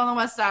don't want to live on the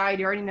west side.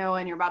 You already know,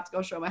 and you're about to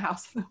go show my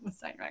house on the west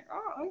side. You're like,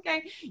 oh,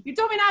 okay. You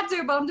told me not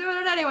to, but I'm doing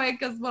it anyway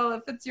because, well,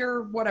 it fits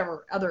your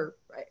whatever other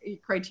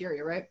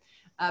criteria, right?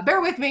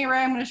 Bear with me,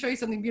 right? I'm going to show you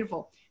something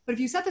beautiful. But if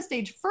you set the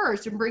stage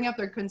first and bring up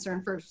their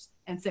concern first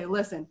and say,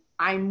 listen,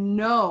 I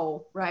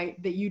know,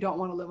 right, that you don't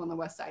want to live on the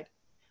west side,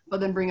 but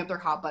then bring up their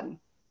hot button.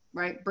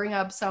 Right? Bring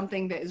up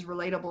something that is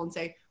relatable and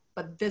say,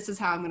 but this is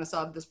how I'm going to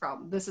solve this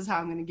problem. This is how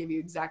I'm going to give you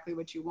exactly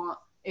what you want.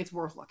 It's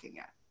worth looking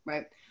at,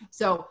 right?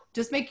 So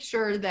just make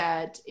sure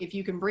that if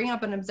you can bring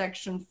up an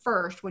objection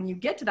first, when you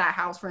get to that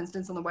house, for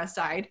instance, on the west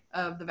side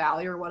of the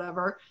valley or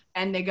whatever,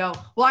 and they go,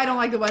 well, I don't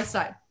like the west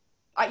side.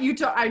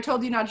 I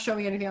told you not to show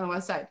me anything on the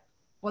west side.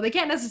 Well, they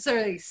can't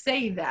necessarily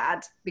say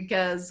that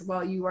because,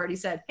 well, you already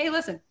said, hey,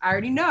 listen, I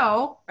already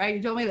know, right?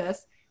 You told me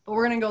this. but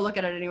we're going to go look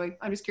at it anyway.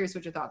 I'm just curious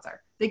what your thoughts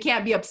are. They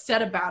can't be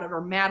upset about it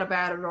or mad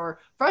about it or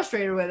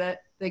frustrated with it.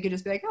 They could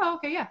just be like, oh,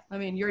 okay, yeah. I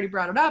mean, you already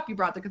brought it up. You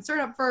brought the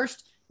concern up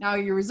first. Now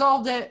you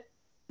resolved it.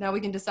 Now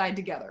we can decide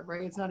together,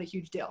 right? It's not a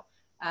huge deal.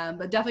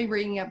 But definitely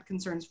bringing up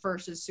concerns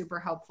first is super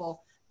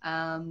helpful.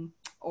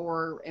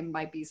 Or it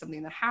might be something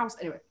in the house.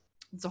 Anyway,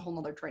 it's a whole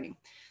nother training.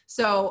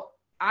 So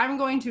I'm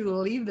going to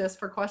leave this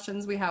for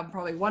questions. We have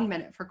probably 1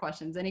 minute for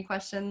questions. Any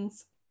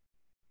questions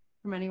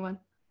from anyone?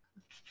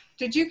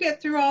 Did you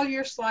get through all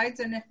your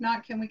slides? And if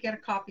not, can we get a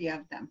copy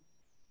of them?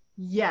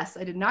 Yes,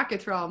 I did not get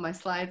through all of my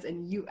slides,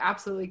 and you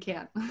absolutely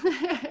can.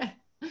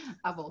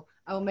 I will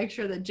make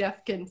sure that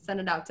Jeff can send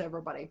it out to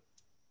everybody.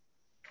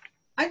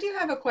 I do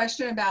have a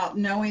question about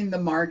knowing the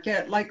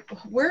market. Like,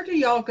 where do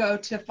y'all go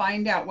to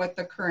find out what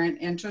the current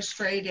interest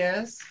rate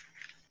is?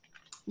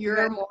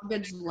 Your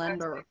mortgage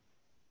lender.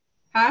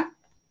 Huh?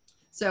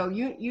 So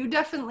you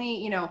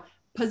definitely,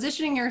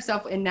 positioning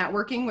yourself in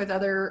networking with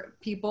other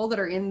people that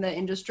are in the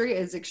industry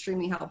is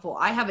extremely helpful.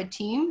 I have a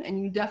team,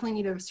 and you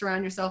definitely need to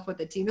surround yourself with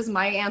a team. This is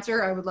my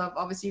answer. I would love,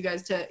 obviously, you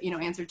guys to,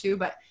 answer too,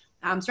 but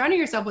surrounding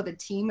yourself with a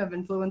team of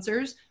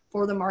influencers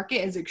for the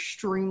market is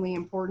extremely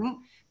important,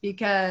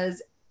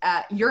 because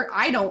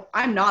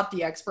I'm not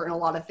the expert in a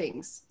lot of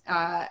things.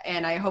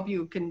 And I hope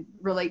you can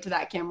relate to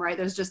that, Kim, right?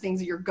 There's just things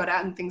that you're good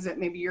at and things that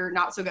maybe you're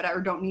not so good at or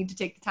don't need to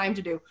take the time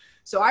to do.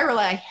 So I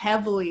rely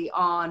heavily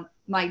on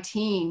my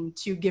team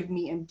to give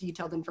me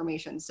detailed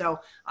information. So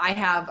I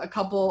have a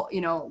couple,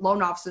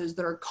 loan officers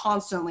that are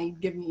constantly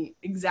giving me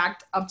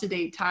exact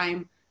up-to-date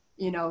time,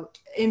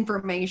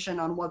 information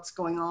on what's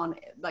going on,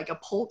 like a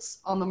pulse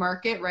on the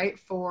market, right?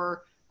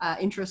 For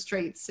interest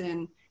rates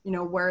and,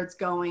 where it's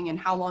going and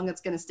how long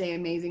it's going to stay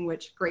amazing,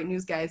 which great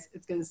news, guys,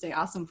 it's going to stay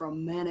awesome for a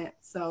minute.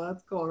 So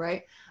that's cool,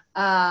 right?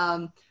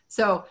 But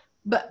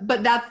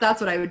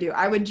that's what I would do.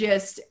 I would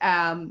just,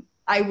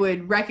 I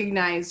would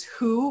recognize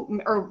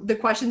who, or the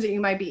questions that you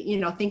might be,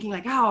 thinking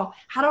like, oh,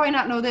 how do I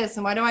not know this?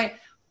 And why do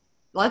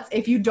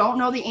if you don't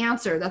know the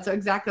answer, that's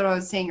exactly what I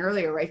was saying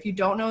earlier, right? If you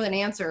don't know an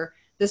answer,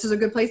 this is a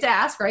good place to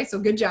ask, right? So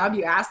good job.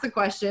 You asked the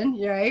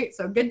question, right?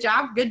 So good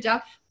job.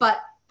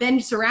 But then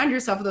surround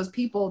yourself with those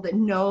people that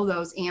know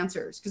those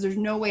answers, because there's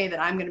no way that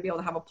I'm going to be able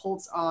to have a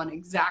pulse on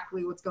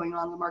exactly what's going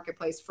on in the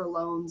marketplace for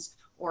loans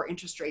or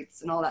interest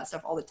rates and all that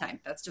stuff all the time.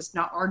 That's just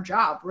not our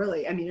job,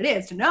 really. I mean, it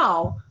is to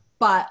know,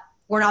 but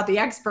we're not the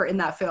expert in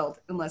that field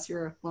unless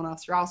you're a loan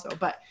officer also.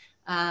 But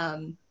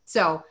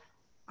so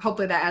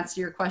hopefully that answers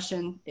your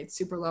question. It's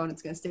super low and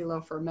it's going to stay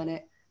low for a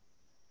minute.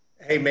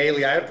 Hey,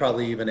 Maeli, I would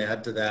probably even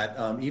add to that.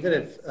 Even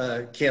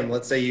if, Kim,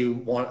 let's say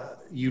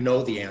you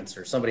know the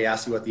answer. Somebody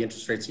asks you what the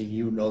interest rates and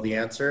you know the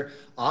answer.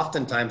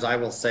 Oftentimes I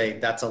will say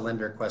that's a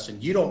lender question.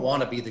 You don't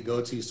want to be the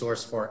go-to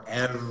source for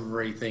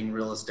everything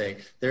real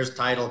estate. There's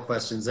title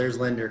questions, there's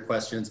lender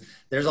questions.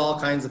 There's all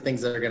kinds of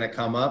things that are going to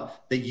come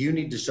up that you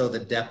need to show the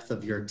depth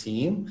of your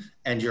team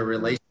and your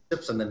relationships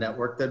and the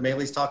network that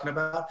Maeli's talking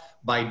about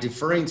by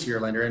deferring to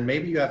your lender. And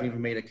maybe you haven't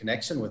even made a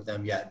connection with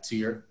them yet to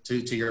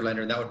your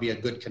lender. And that would be a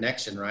good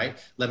connection, right?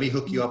 Let me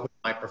hook you up with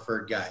my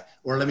preferred guy,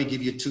 or let me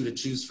give you two to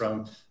choose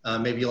from.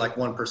 Maybe you like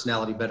one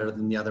personality better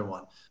than the other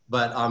one,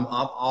 but I'm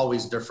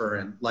always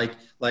deferring. Like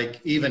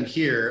even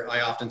here, I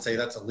often say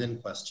that's a Lynn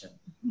question.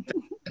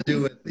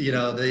 Do with,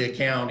 the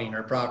accounting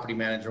or property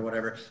manager or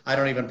whatever. I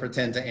don't even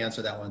pretend to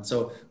answer that one.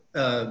 So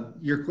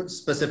your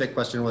specific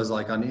question was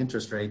like on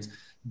interest rates.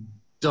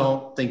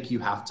 Don't think you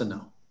have to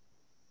know.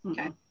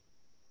 Okay.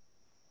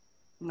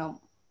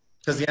 No.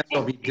 Because the answer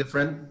will be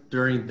different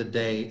during the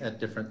day at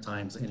different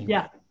times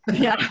anyway.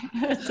 Yeah,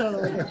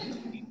 totally. And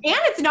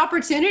it's an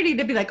opportunity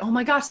to be like, oh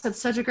my gosh,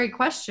 that's such a great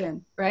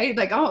question, right?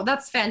 Like, oh,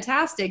 that's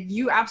fantastic.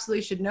 You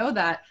absolutely should know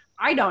that.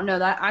 I don't know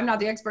that. I'm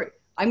not the expert.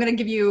 I'm going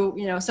to give you,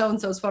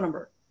 so-and-so's phone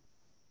number.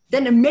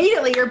 Then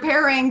immediately you're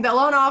pairing the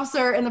loan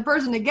officer and the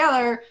person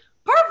together.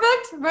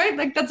 Perfect, right?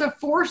 Like that's a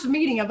forced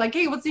meeting of like,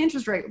 hey, what's the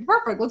interest rate?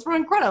 Perfect. Let's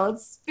run credit.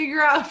 Let's figure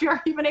out if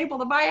you're even able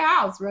to buy a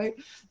house, right?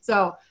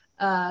 So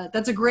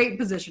that's a great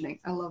positioning.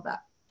 I love that.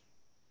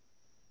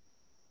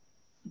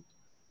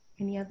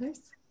 Any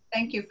others?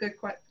 Thank you.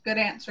 Good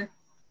answer.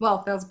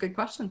 Well, that was a good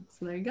question.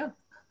 So there you go.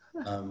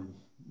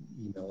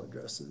 Email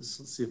addresses.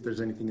 Let's see if there's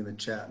anything in the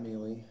chat,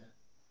 Maeli.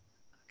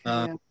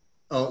 Okay.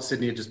 Oh,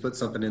 Sydney had just put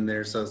something in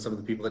there. So some of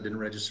the people that didn't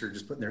register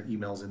just putting their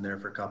emails in there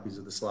for copies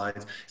of the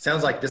slides.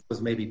 Sounds like this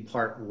was maybe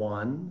part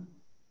one,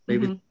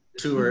 maybe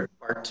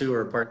part two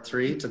or part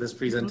three to this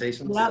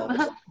presentation.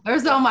 Yep.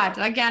 There's so much.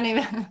 I can't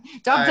even,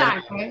 don't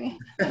time,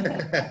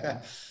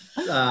 right?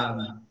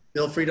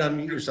 Feel free to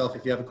unmute yourself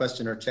if you have a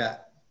question or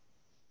chat.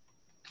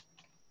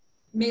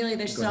 Maeli,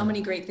 there's so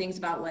many great things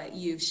about what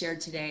you've shared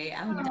today.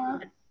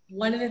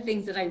 One of the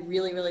things that I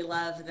really, really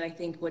love that I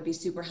think would be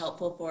super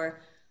helpful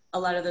for a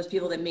lot of those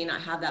people that may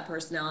not have that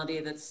personality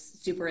that's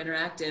super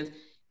interactive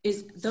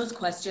is those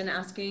question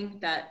asking.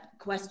 That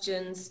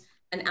questions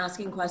and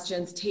asking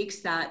questions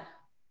takes that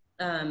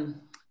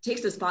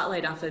takes the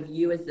spotlight off of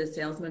you as the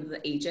salesman or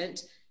the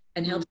agent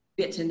and helps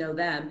you get to know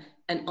them,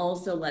 and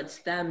also lets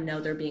them know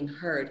they're being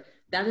heard.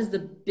 That is the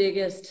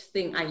biggest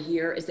thing I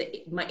hear, is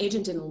that my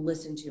agent didn't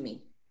listen to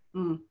me.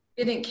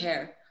 didn't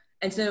care.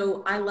 And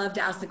so I love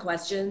to ask the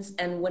questions.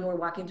 And when we're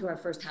walking through our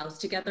first house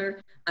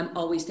together, I'm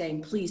always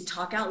saying, please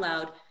talk out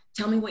loud.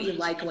 Tell me what you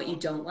like and what you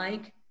don't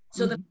like,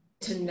 so that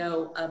to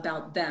know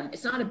about them.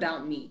 It's not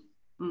about me.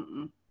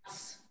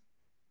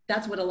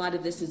 That's what a lot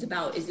of this is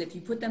about, is if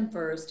you put them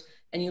first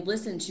and you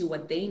listen to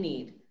what they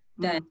need,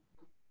 then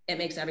it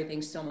makes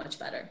everything so much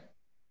better.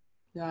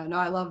 Yeah, no,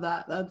 I love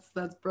that.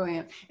 That's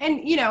brilliant.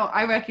 And, you know,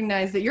 I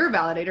recognize that you're a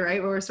validator,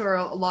 right? We're sort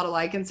of a lot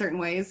alike in certain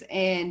ways.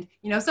 And,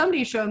 you know,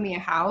 somebody showed me a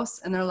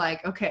house and they're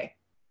like, okay,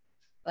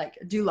 like,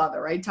 do love it,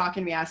 right?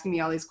 Talking to me, asking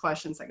me all these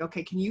questions like,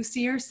 okay, can you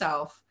see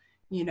yourself,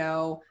 you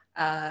know,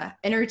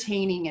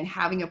 entertaining and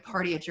having a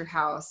party at your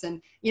house?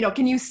 And, you know,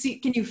 can you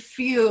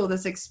feel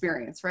this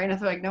experience, right? And if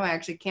they're like, no, I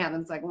actually can't.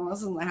 And it's like, well, this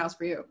isn't the house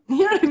for you. You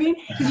know what I mean?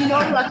 Because you know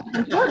that's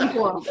important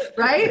for them,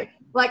 right?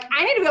 Like,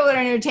 I need to be able to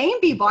entertain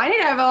people. I need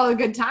to have all a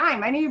good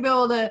time. I need to be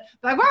able to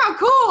be like, wow,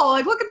 cool.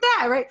 Like, look at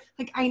that, right?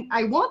 Like,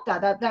 I want that.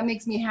 That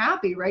makes me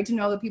happy, right? To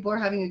know that people are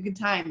having a good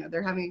time, that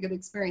they're having a good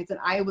experience, and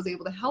I was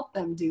able to help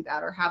them do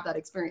that or have that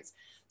experience.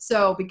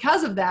 So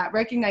because of that,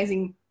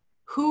 recognizing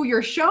who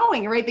you're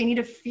showing, right? They need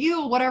to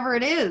feel whatever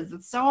it is.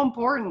 It's so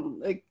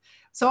important. Like,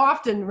 so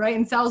often, right,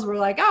 in sales, we're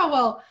like, oh,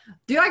 well,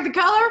 do you like the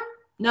color?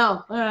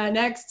 No.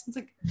 Next. It's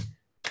like,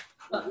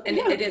 well, and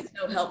it is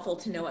so helpful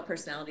to know what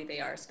personality they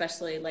are,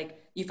 especially like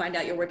you find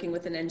out you're working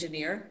with an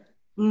engineer.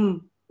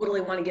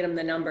 Totally want to get them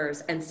the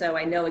numbers. And so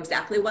I know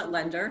exactly what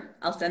lender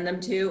I'll send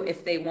them to.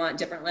 If they want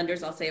different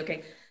lenders, I'll say,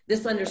 okay,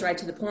 this lender's right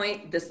to the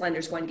point. This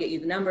lender's going to get you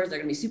the numbers. They're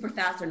going to be super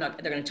fast. They're going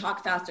to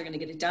talk fast. They're going to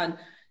get it done.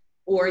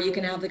 Or you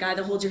can have the guy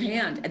that holds your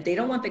hand, and they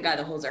don't want the guy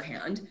that holds their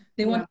hand.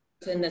 They want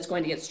the person that's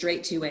going to get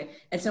straight to it.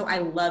 And so I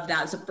love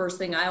that. It's the first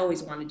thing I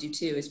always want to do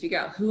too, is figure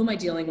out who am I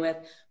dealing with?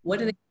 What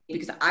do they need?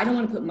 Because I don't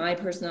want to put my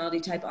personality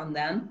type on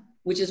them,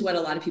 which is what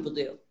a lot of people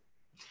do.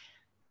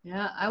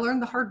 Yeah, I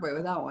learned the hard way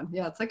with that one.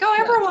 Yeah, it's like, oh,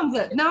 everyone's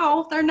it.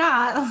 No, they're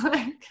not.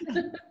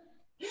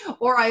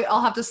 Or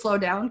I'll have to slow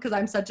down because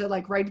I'm such a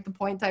like right at the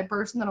point type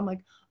person that I'm like,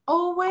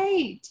 oh,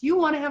 wait, you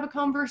want to have a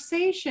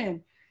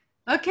conversation.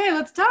 Okay,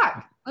 let's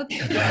talk.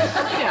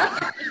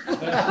 Yeah.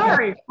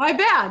 Sorry, my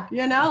bad.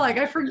 You know, like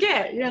I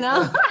forget, you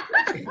know.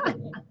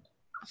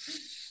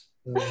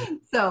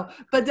 So,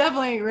 but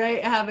definitely,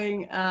 right,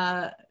 having,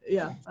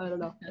 yeah, I don't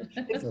know.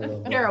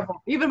 It's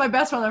terrible. Even my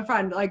best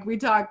friend, like we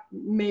talk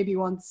maybe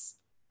once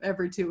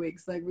every 2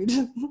 weeks. Like we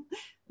just,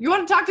 you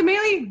want to talk to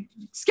Maeli?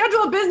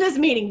 Schedule a business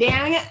meeting,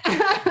 dang it.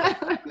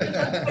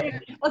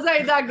 That's how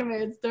you talk to me.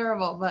 It's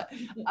terrible. But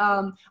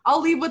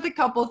I'll leave with a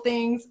couple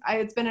things.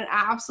 It's been an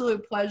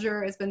absolute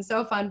pleasure. It's been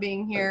so fun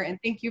being here. And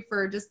thank you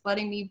for just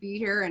letting me be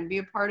here and be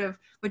a part of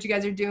what you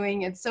guys are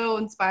doing. It's so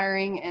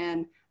inspiring.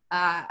 And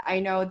I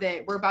know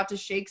that we're about to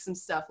shake some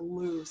stuff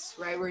loose,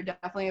 right? We're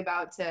definitely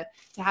about to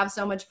have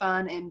so much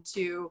fun and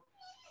to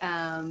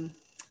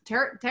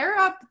tear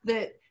up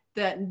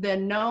the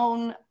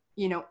known,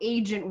 you know,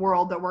 agent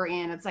world that we're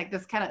in. It's like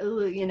this kind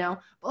of, you know,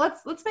 but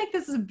let's make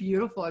this a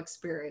beautiful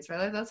experience,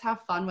 right? Let's have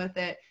fun with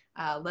it.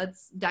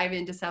 Let's dive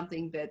into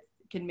something that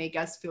can make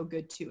us feel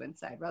good too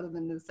inside, rather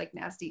than this like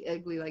nasty,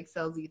 ugly, like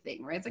salesy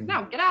thing, right? It's like,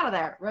 no, get out of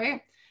there,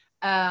 right?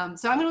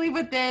 So I'm going to leave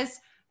with this.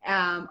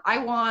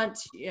 I want,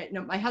 you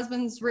know, my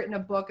husband's written a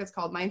book. It's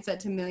called Mindset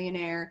to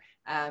Millionaire.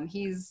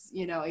 He's,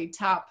 you know, a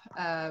top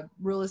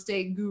real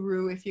estate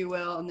guru, if you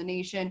will, in the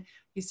nation.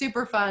 He's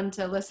super fun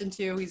to listen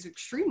to. He's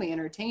extremely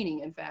entertaining,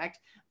 in fact.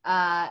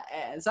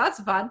 So that's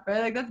fun,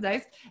 right? Like that's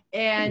nice.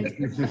 And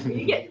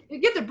you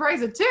get to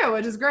praise it too,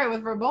 which is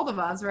great for both of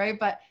us, right?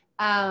 But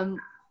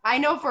I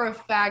know for a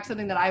fact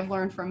something that I've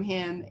learned from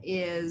him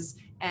is,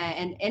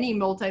 and any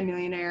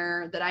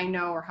multimillionaire that I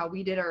know or how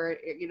we did, or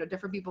you know,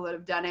 different people that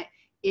have done it,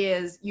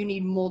 is you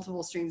need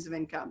multiple streams of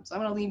income. So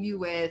I'm going to leave you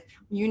with,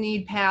 you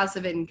need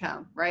passive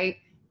income, right?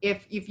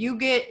 If you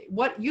get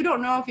what you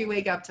don't know if you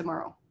wake up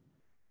tomorrow.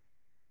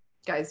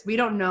 Guys, we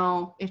don't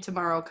know if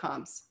tomorrow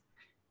comes.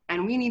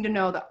 And we need to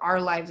know that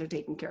our lives are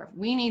taken care of.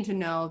 We need to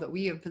know that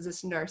we have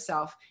positioned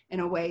ourselves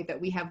in a way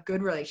that we have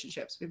good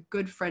relationships, we have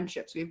good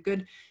friendships, we have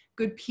good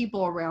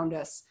people around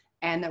us,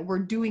 and that we're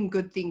doing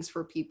good things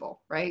for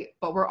people, right?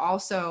 But we're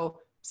also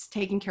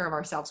taking care of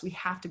ourselves. We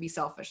have to be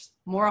selfish.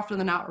 More often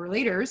than not, our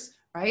leaders,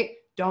 right,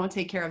 don't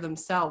take care of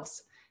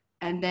themselves.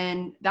 And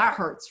then that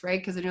hurts, right?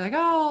 Because then you're like,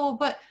 oh,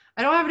 but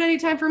I don't have any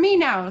time for me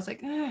now. And it's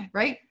like,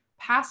 right?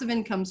 Passive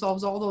income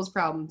solves all those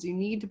problems. You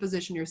need to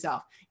position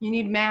yourself. You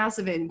need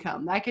massive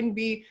income. That can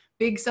be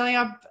big, selling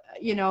up,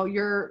 you know,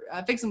 your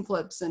fix and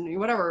flips and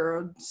whatever,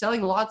 or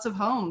selling lots of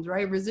homes,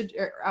 right?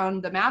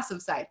 On the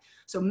massive side.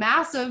 So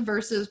massive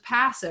versus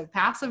passive.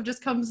 Passive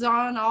just comes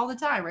on all the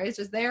time, right? It's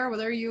just there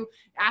whether you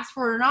ask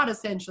for it or not,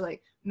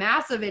 essentially.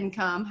 Massive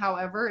income,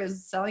 however,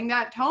 is selling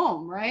that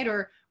home, right?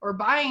 Or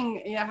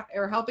buying, yeah,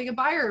 or helping a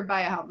buyer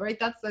buy a home, right?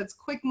 That's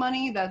quick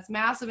money. That's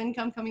massive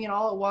income coming in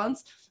all at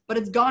once, but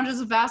it's gone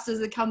just as fast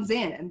as it comes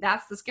in. And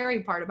that's the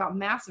scary part about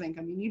massive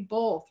income. You need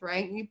both,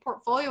 right? You need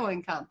portfolio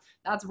income.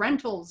 That's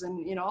rentals and,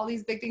 you know, all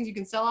these big things you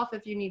can sell off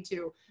if you need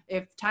to.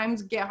 If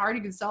times get hard,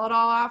 you can sell it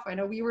all off. I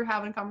know we were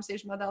having a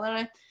conversation about that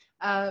last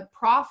night.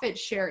 Profit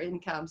share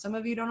income. Some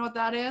of you don't know what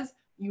that is.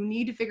 you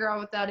need to figure out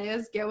what that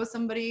is. Get with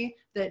somebody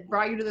that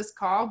brought you to this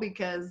call,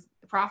 because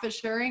profit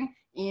sharing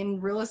in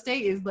real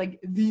estate is like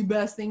the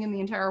best thing in the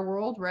entire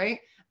world, right?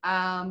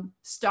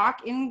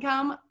 Stock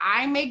income.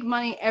 I make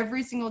money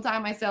every single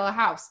time I sell a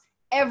house.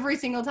 Every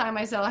single time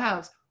I sell a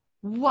house.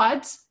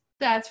 What?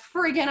 That's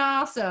freaking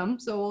awesome.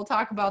 So we'll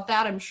talk about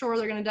that. I'm sure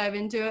they're going to dive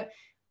into it.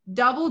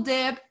 Double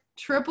dip,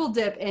 triple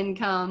dip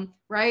income,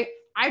 right?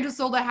 I just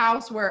sold a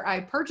house where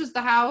I purchased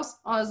the house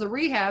as a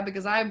rehab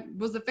because I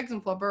was a fix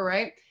and flipper,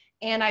 right?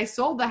 And I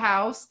sold the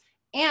house,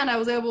 and I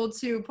was able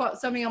to put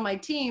somebody on my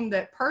team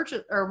that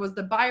purchased or was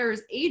the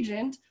buyer's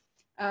agent.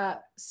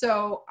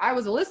 So I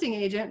was a listing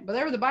agent, but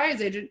they were the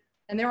buyer's agent,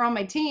 and they were on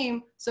my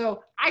team.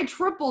 So I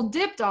triple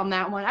dipped on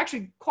that one,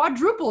 actually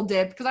quadruple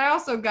dipped, because I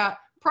also got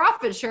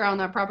profit share on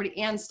that property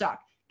and stock.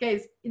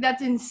 Guys,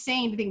 that's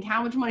insane to think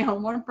how much money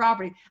on one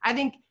property. I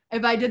think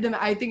if I did them,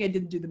 I think I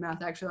did do the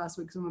math actually last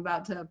week, so I'm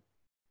about to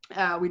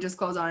we just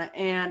closed on it.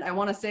 And I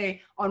want to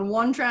say on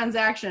one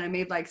transaction, I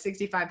made like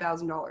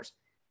 $65,000.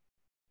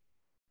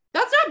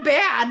 That's not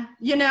bad,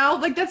 you know,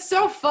 like that's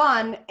so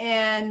fun.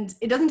 And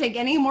it doesn't take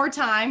any more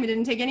time. It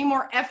didn't take any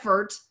more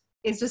effort.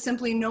 It's just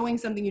simply knowing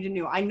something you didn't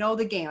know. I know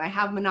the game. I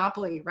have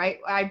Monopoly, right?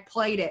 I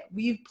played it.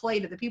 We've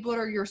played it. The people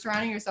that you're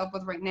surrounding yourself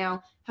with right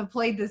now have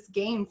played this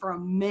game for a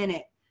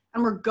minute,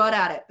 and we're good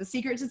at it. The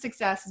secret to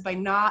success is by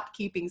not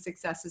keeping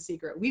success a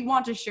secret. We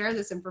want to share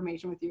this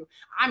information with you.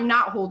 I'm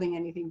not holding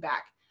anything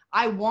back.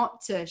 I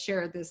want to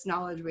share this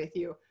knowledge with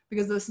you,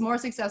 because the more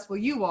successful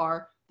you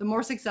are, the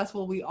more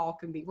successful we all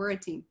can be. We're a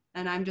team,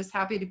 and I'm just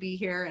happy to be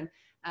here. And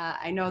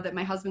I know that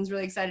my husband's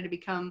really excited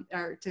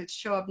to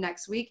show up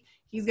next week.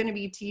 He's going to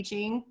be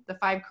teaching the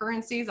 5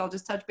 currencies. I'll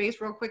just touch base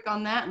real quick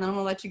on that, and then I'm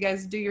going to let you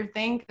guys do your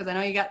thing, because I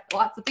know you got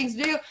lots of things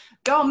to do.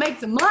 Go make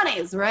some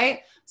monies,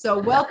 right? So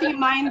wealthy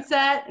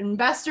mindset,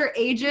 investor,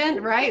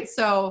 agent, right?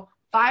 So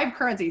 5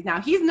 currencies.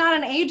 Now, he's not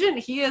an agent.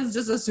 He is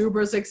just a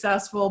super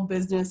successful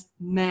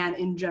businessman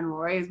in general,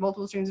 right? He has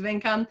multiple streams of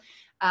income,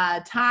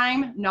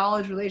 time,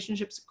 knowledge,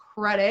 relationships,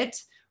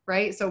 credit,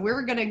 right? So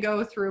we're going to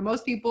go through,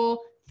 most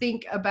people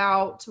think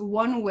about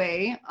one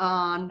way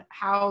on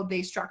how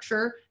they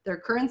structure their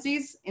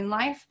currencies in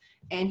life.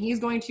 And he's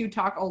going to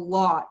talk a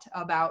lot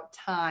about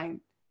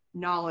time,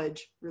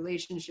 knowledge,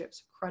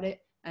 relationships,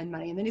 credit, and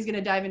money. And then he's going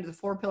to dive into the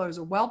 4 pillars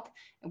of wealth.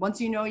 And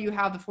once you know you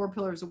have the 4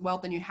 pillars of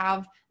wealth and you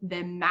have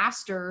them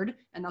mastered,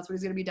 and that's what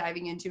he's going to be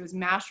diving into, is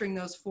mastering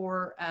those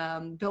 4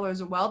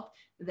 pillars of wealth,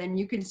 then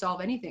you can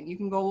solve anything. You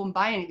can go and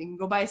buy anything. You can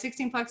go buy a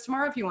 16-plex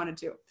tomorrow if you wanted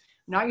to.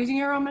 Not using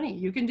your own money.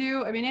 You can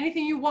do, I mean,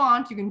 anything you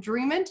want. You can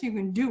dream it. You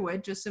can do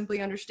it. Just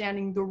simply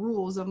understanding the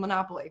rules of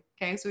Monopoly.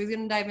 Okay, so he's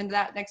going to dive into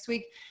that next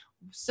week.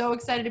 So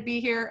excited to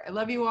be here. I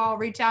love you all.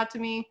 Reach out to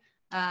me.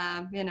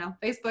 You know,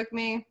 Facebook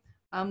me.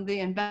 I'm the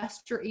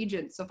investor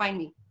agent, so find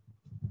me.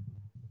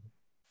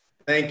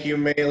 Thank you,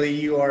 Maeli.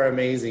 You are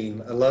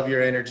amazing. I love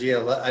your energy.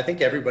 I think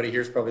everybody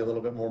here is probably a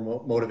little bit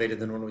more motivated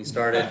than when we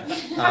started.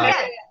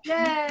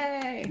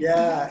 Yay!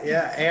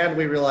 Yeah. And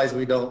we realize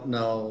we don't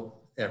know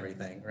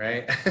everything,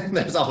 right?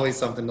 There's always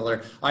something to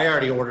learn. I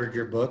already ordered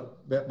your book,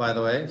 by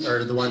the way,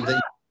 or the one that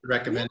you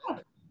recommended.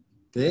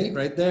 See,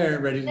 right there,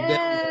 ready to go.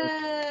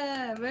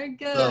 Yeah, very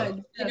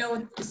good. You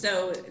know,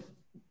 so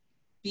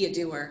be a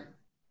doer.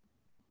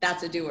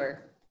 That's a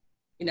doer.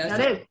 You know,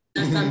 That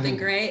does something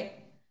great,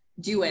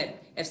 do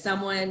it. If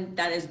someone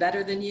that is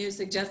better than you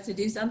suggests to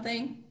do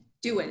something,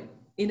 do it.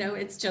 You know,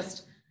 it's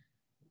just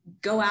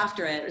go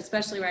after it,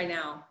 especially right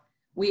now.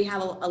 We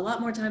have a lot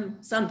more time.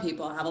 Some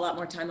people have a lot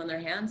more time on their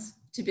hands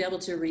to be able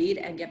to read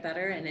and get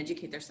better and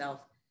educate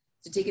themselves.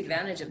 So take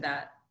advantage of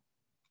that.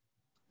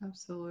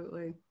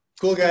 Absolutely.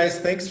 Cool, guys.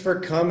 Thanks for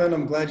coming.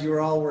 I'm glad you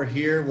all were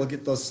here. We'll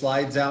get those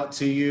slides out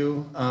to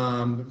you.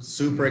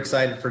 Super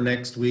excited for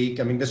next week.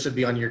 I mean, this should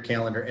be on your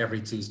calendar every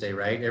Tuesday,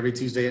 right? Every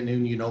Tuesday at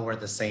noon, you know, we're at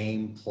the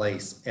same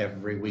place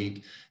every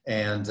week.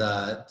 And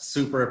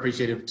super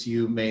appreciative to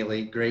you,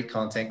 Maeli. Great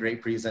content,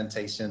 great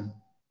presentation.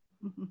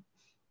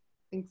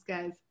 Thanks,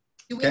 guys.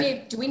 Do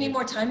we need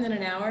more time than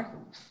an hour?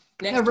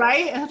 Yeah,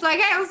 right? It's like,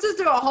 hey, let's just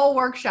do a whole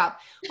workshop.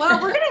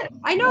 Well,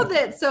 I know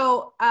that,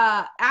 so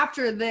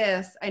after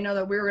this, I know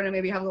that we're gonna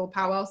maybe have a little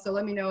powwow. So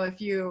let me know if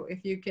you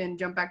can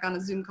jump back on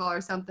a Zoom call or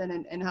something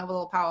and have a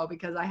little powwow,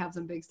 because I have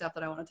some big stuff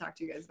that I want to talk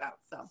to you guys about.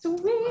 So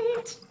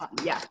sweet.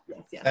 Yes.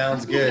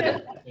 Sounds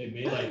good.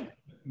 Hey,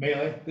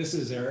 Maeli, this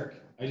is Eric.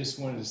 I just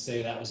wanted to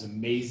say that was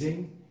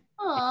amazing.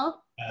 Aw.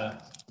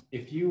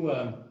 If you,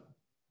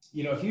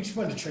 if you just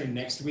wanted to train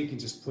next week and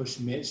just push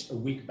Mitch a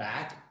week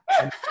back,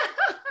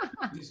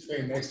 just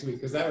train next week,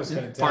 because that was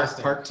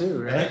fantastic. Part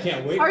 2, right? And I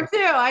can't wait. Part 2.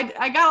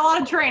 I got a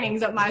lot of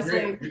trainings up my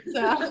sleeve.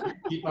 So.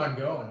 Keep on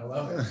going. I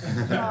love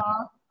it.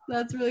 Aw,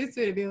 that's really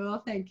sweet of you.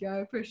 Well, thank you. I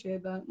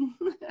appreciate that.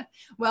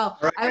 Well,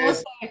 Right. I will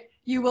say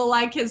you will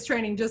like his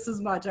training just as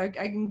much. I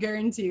can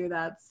guarantee you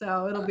that.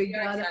 So it'll be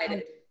good.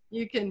 Excited.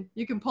 You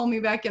can pull me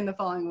back in the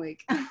following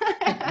week.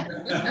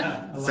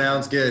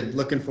 Sounds good.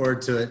 Looking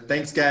forward to it.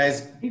 Thanks,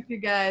 guys. Thank you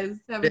guys.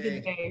 Have a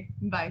good day.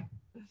 Bye.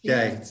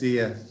 Okay, see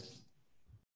ya.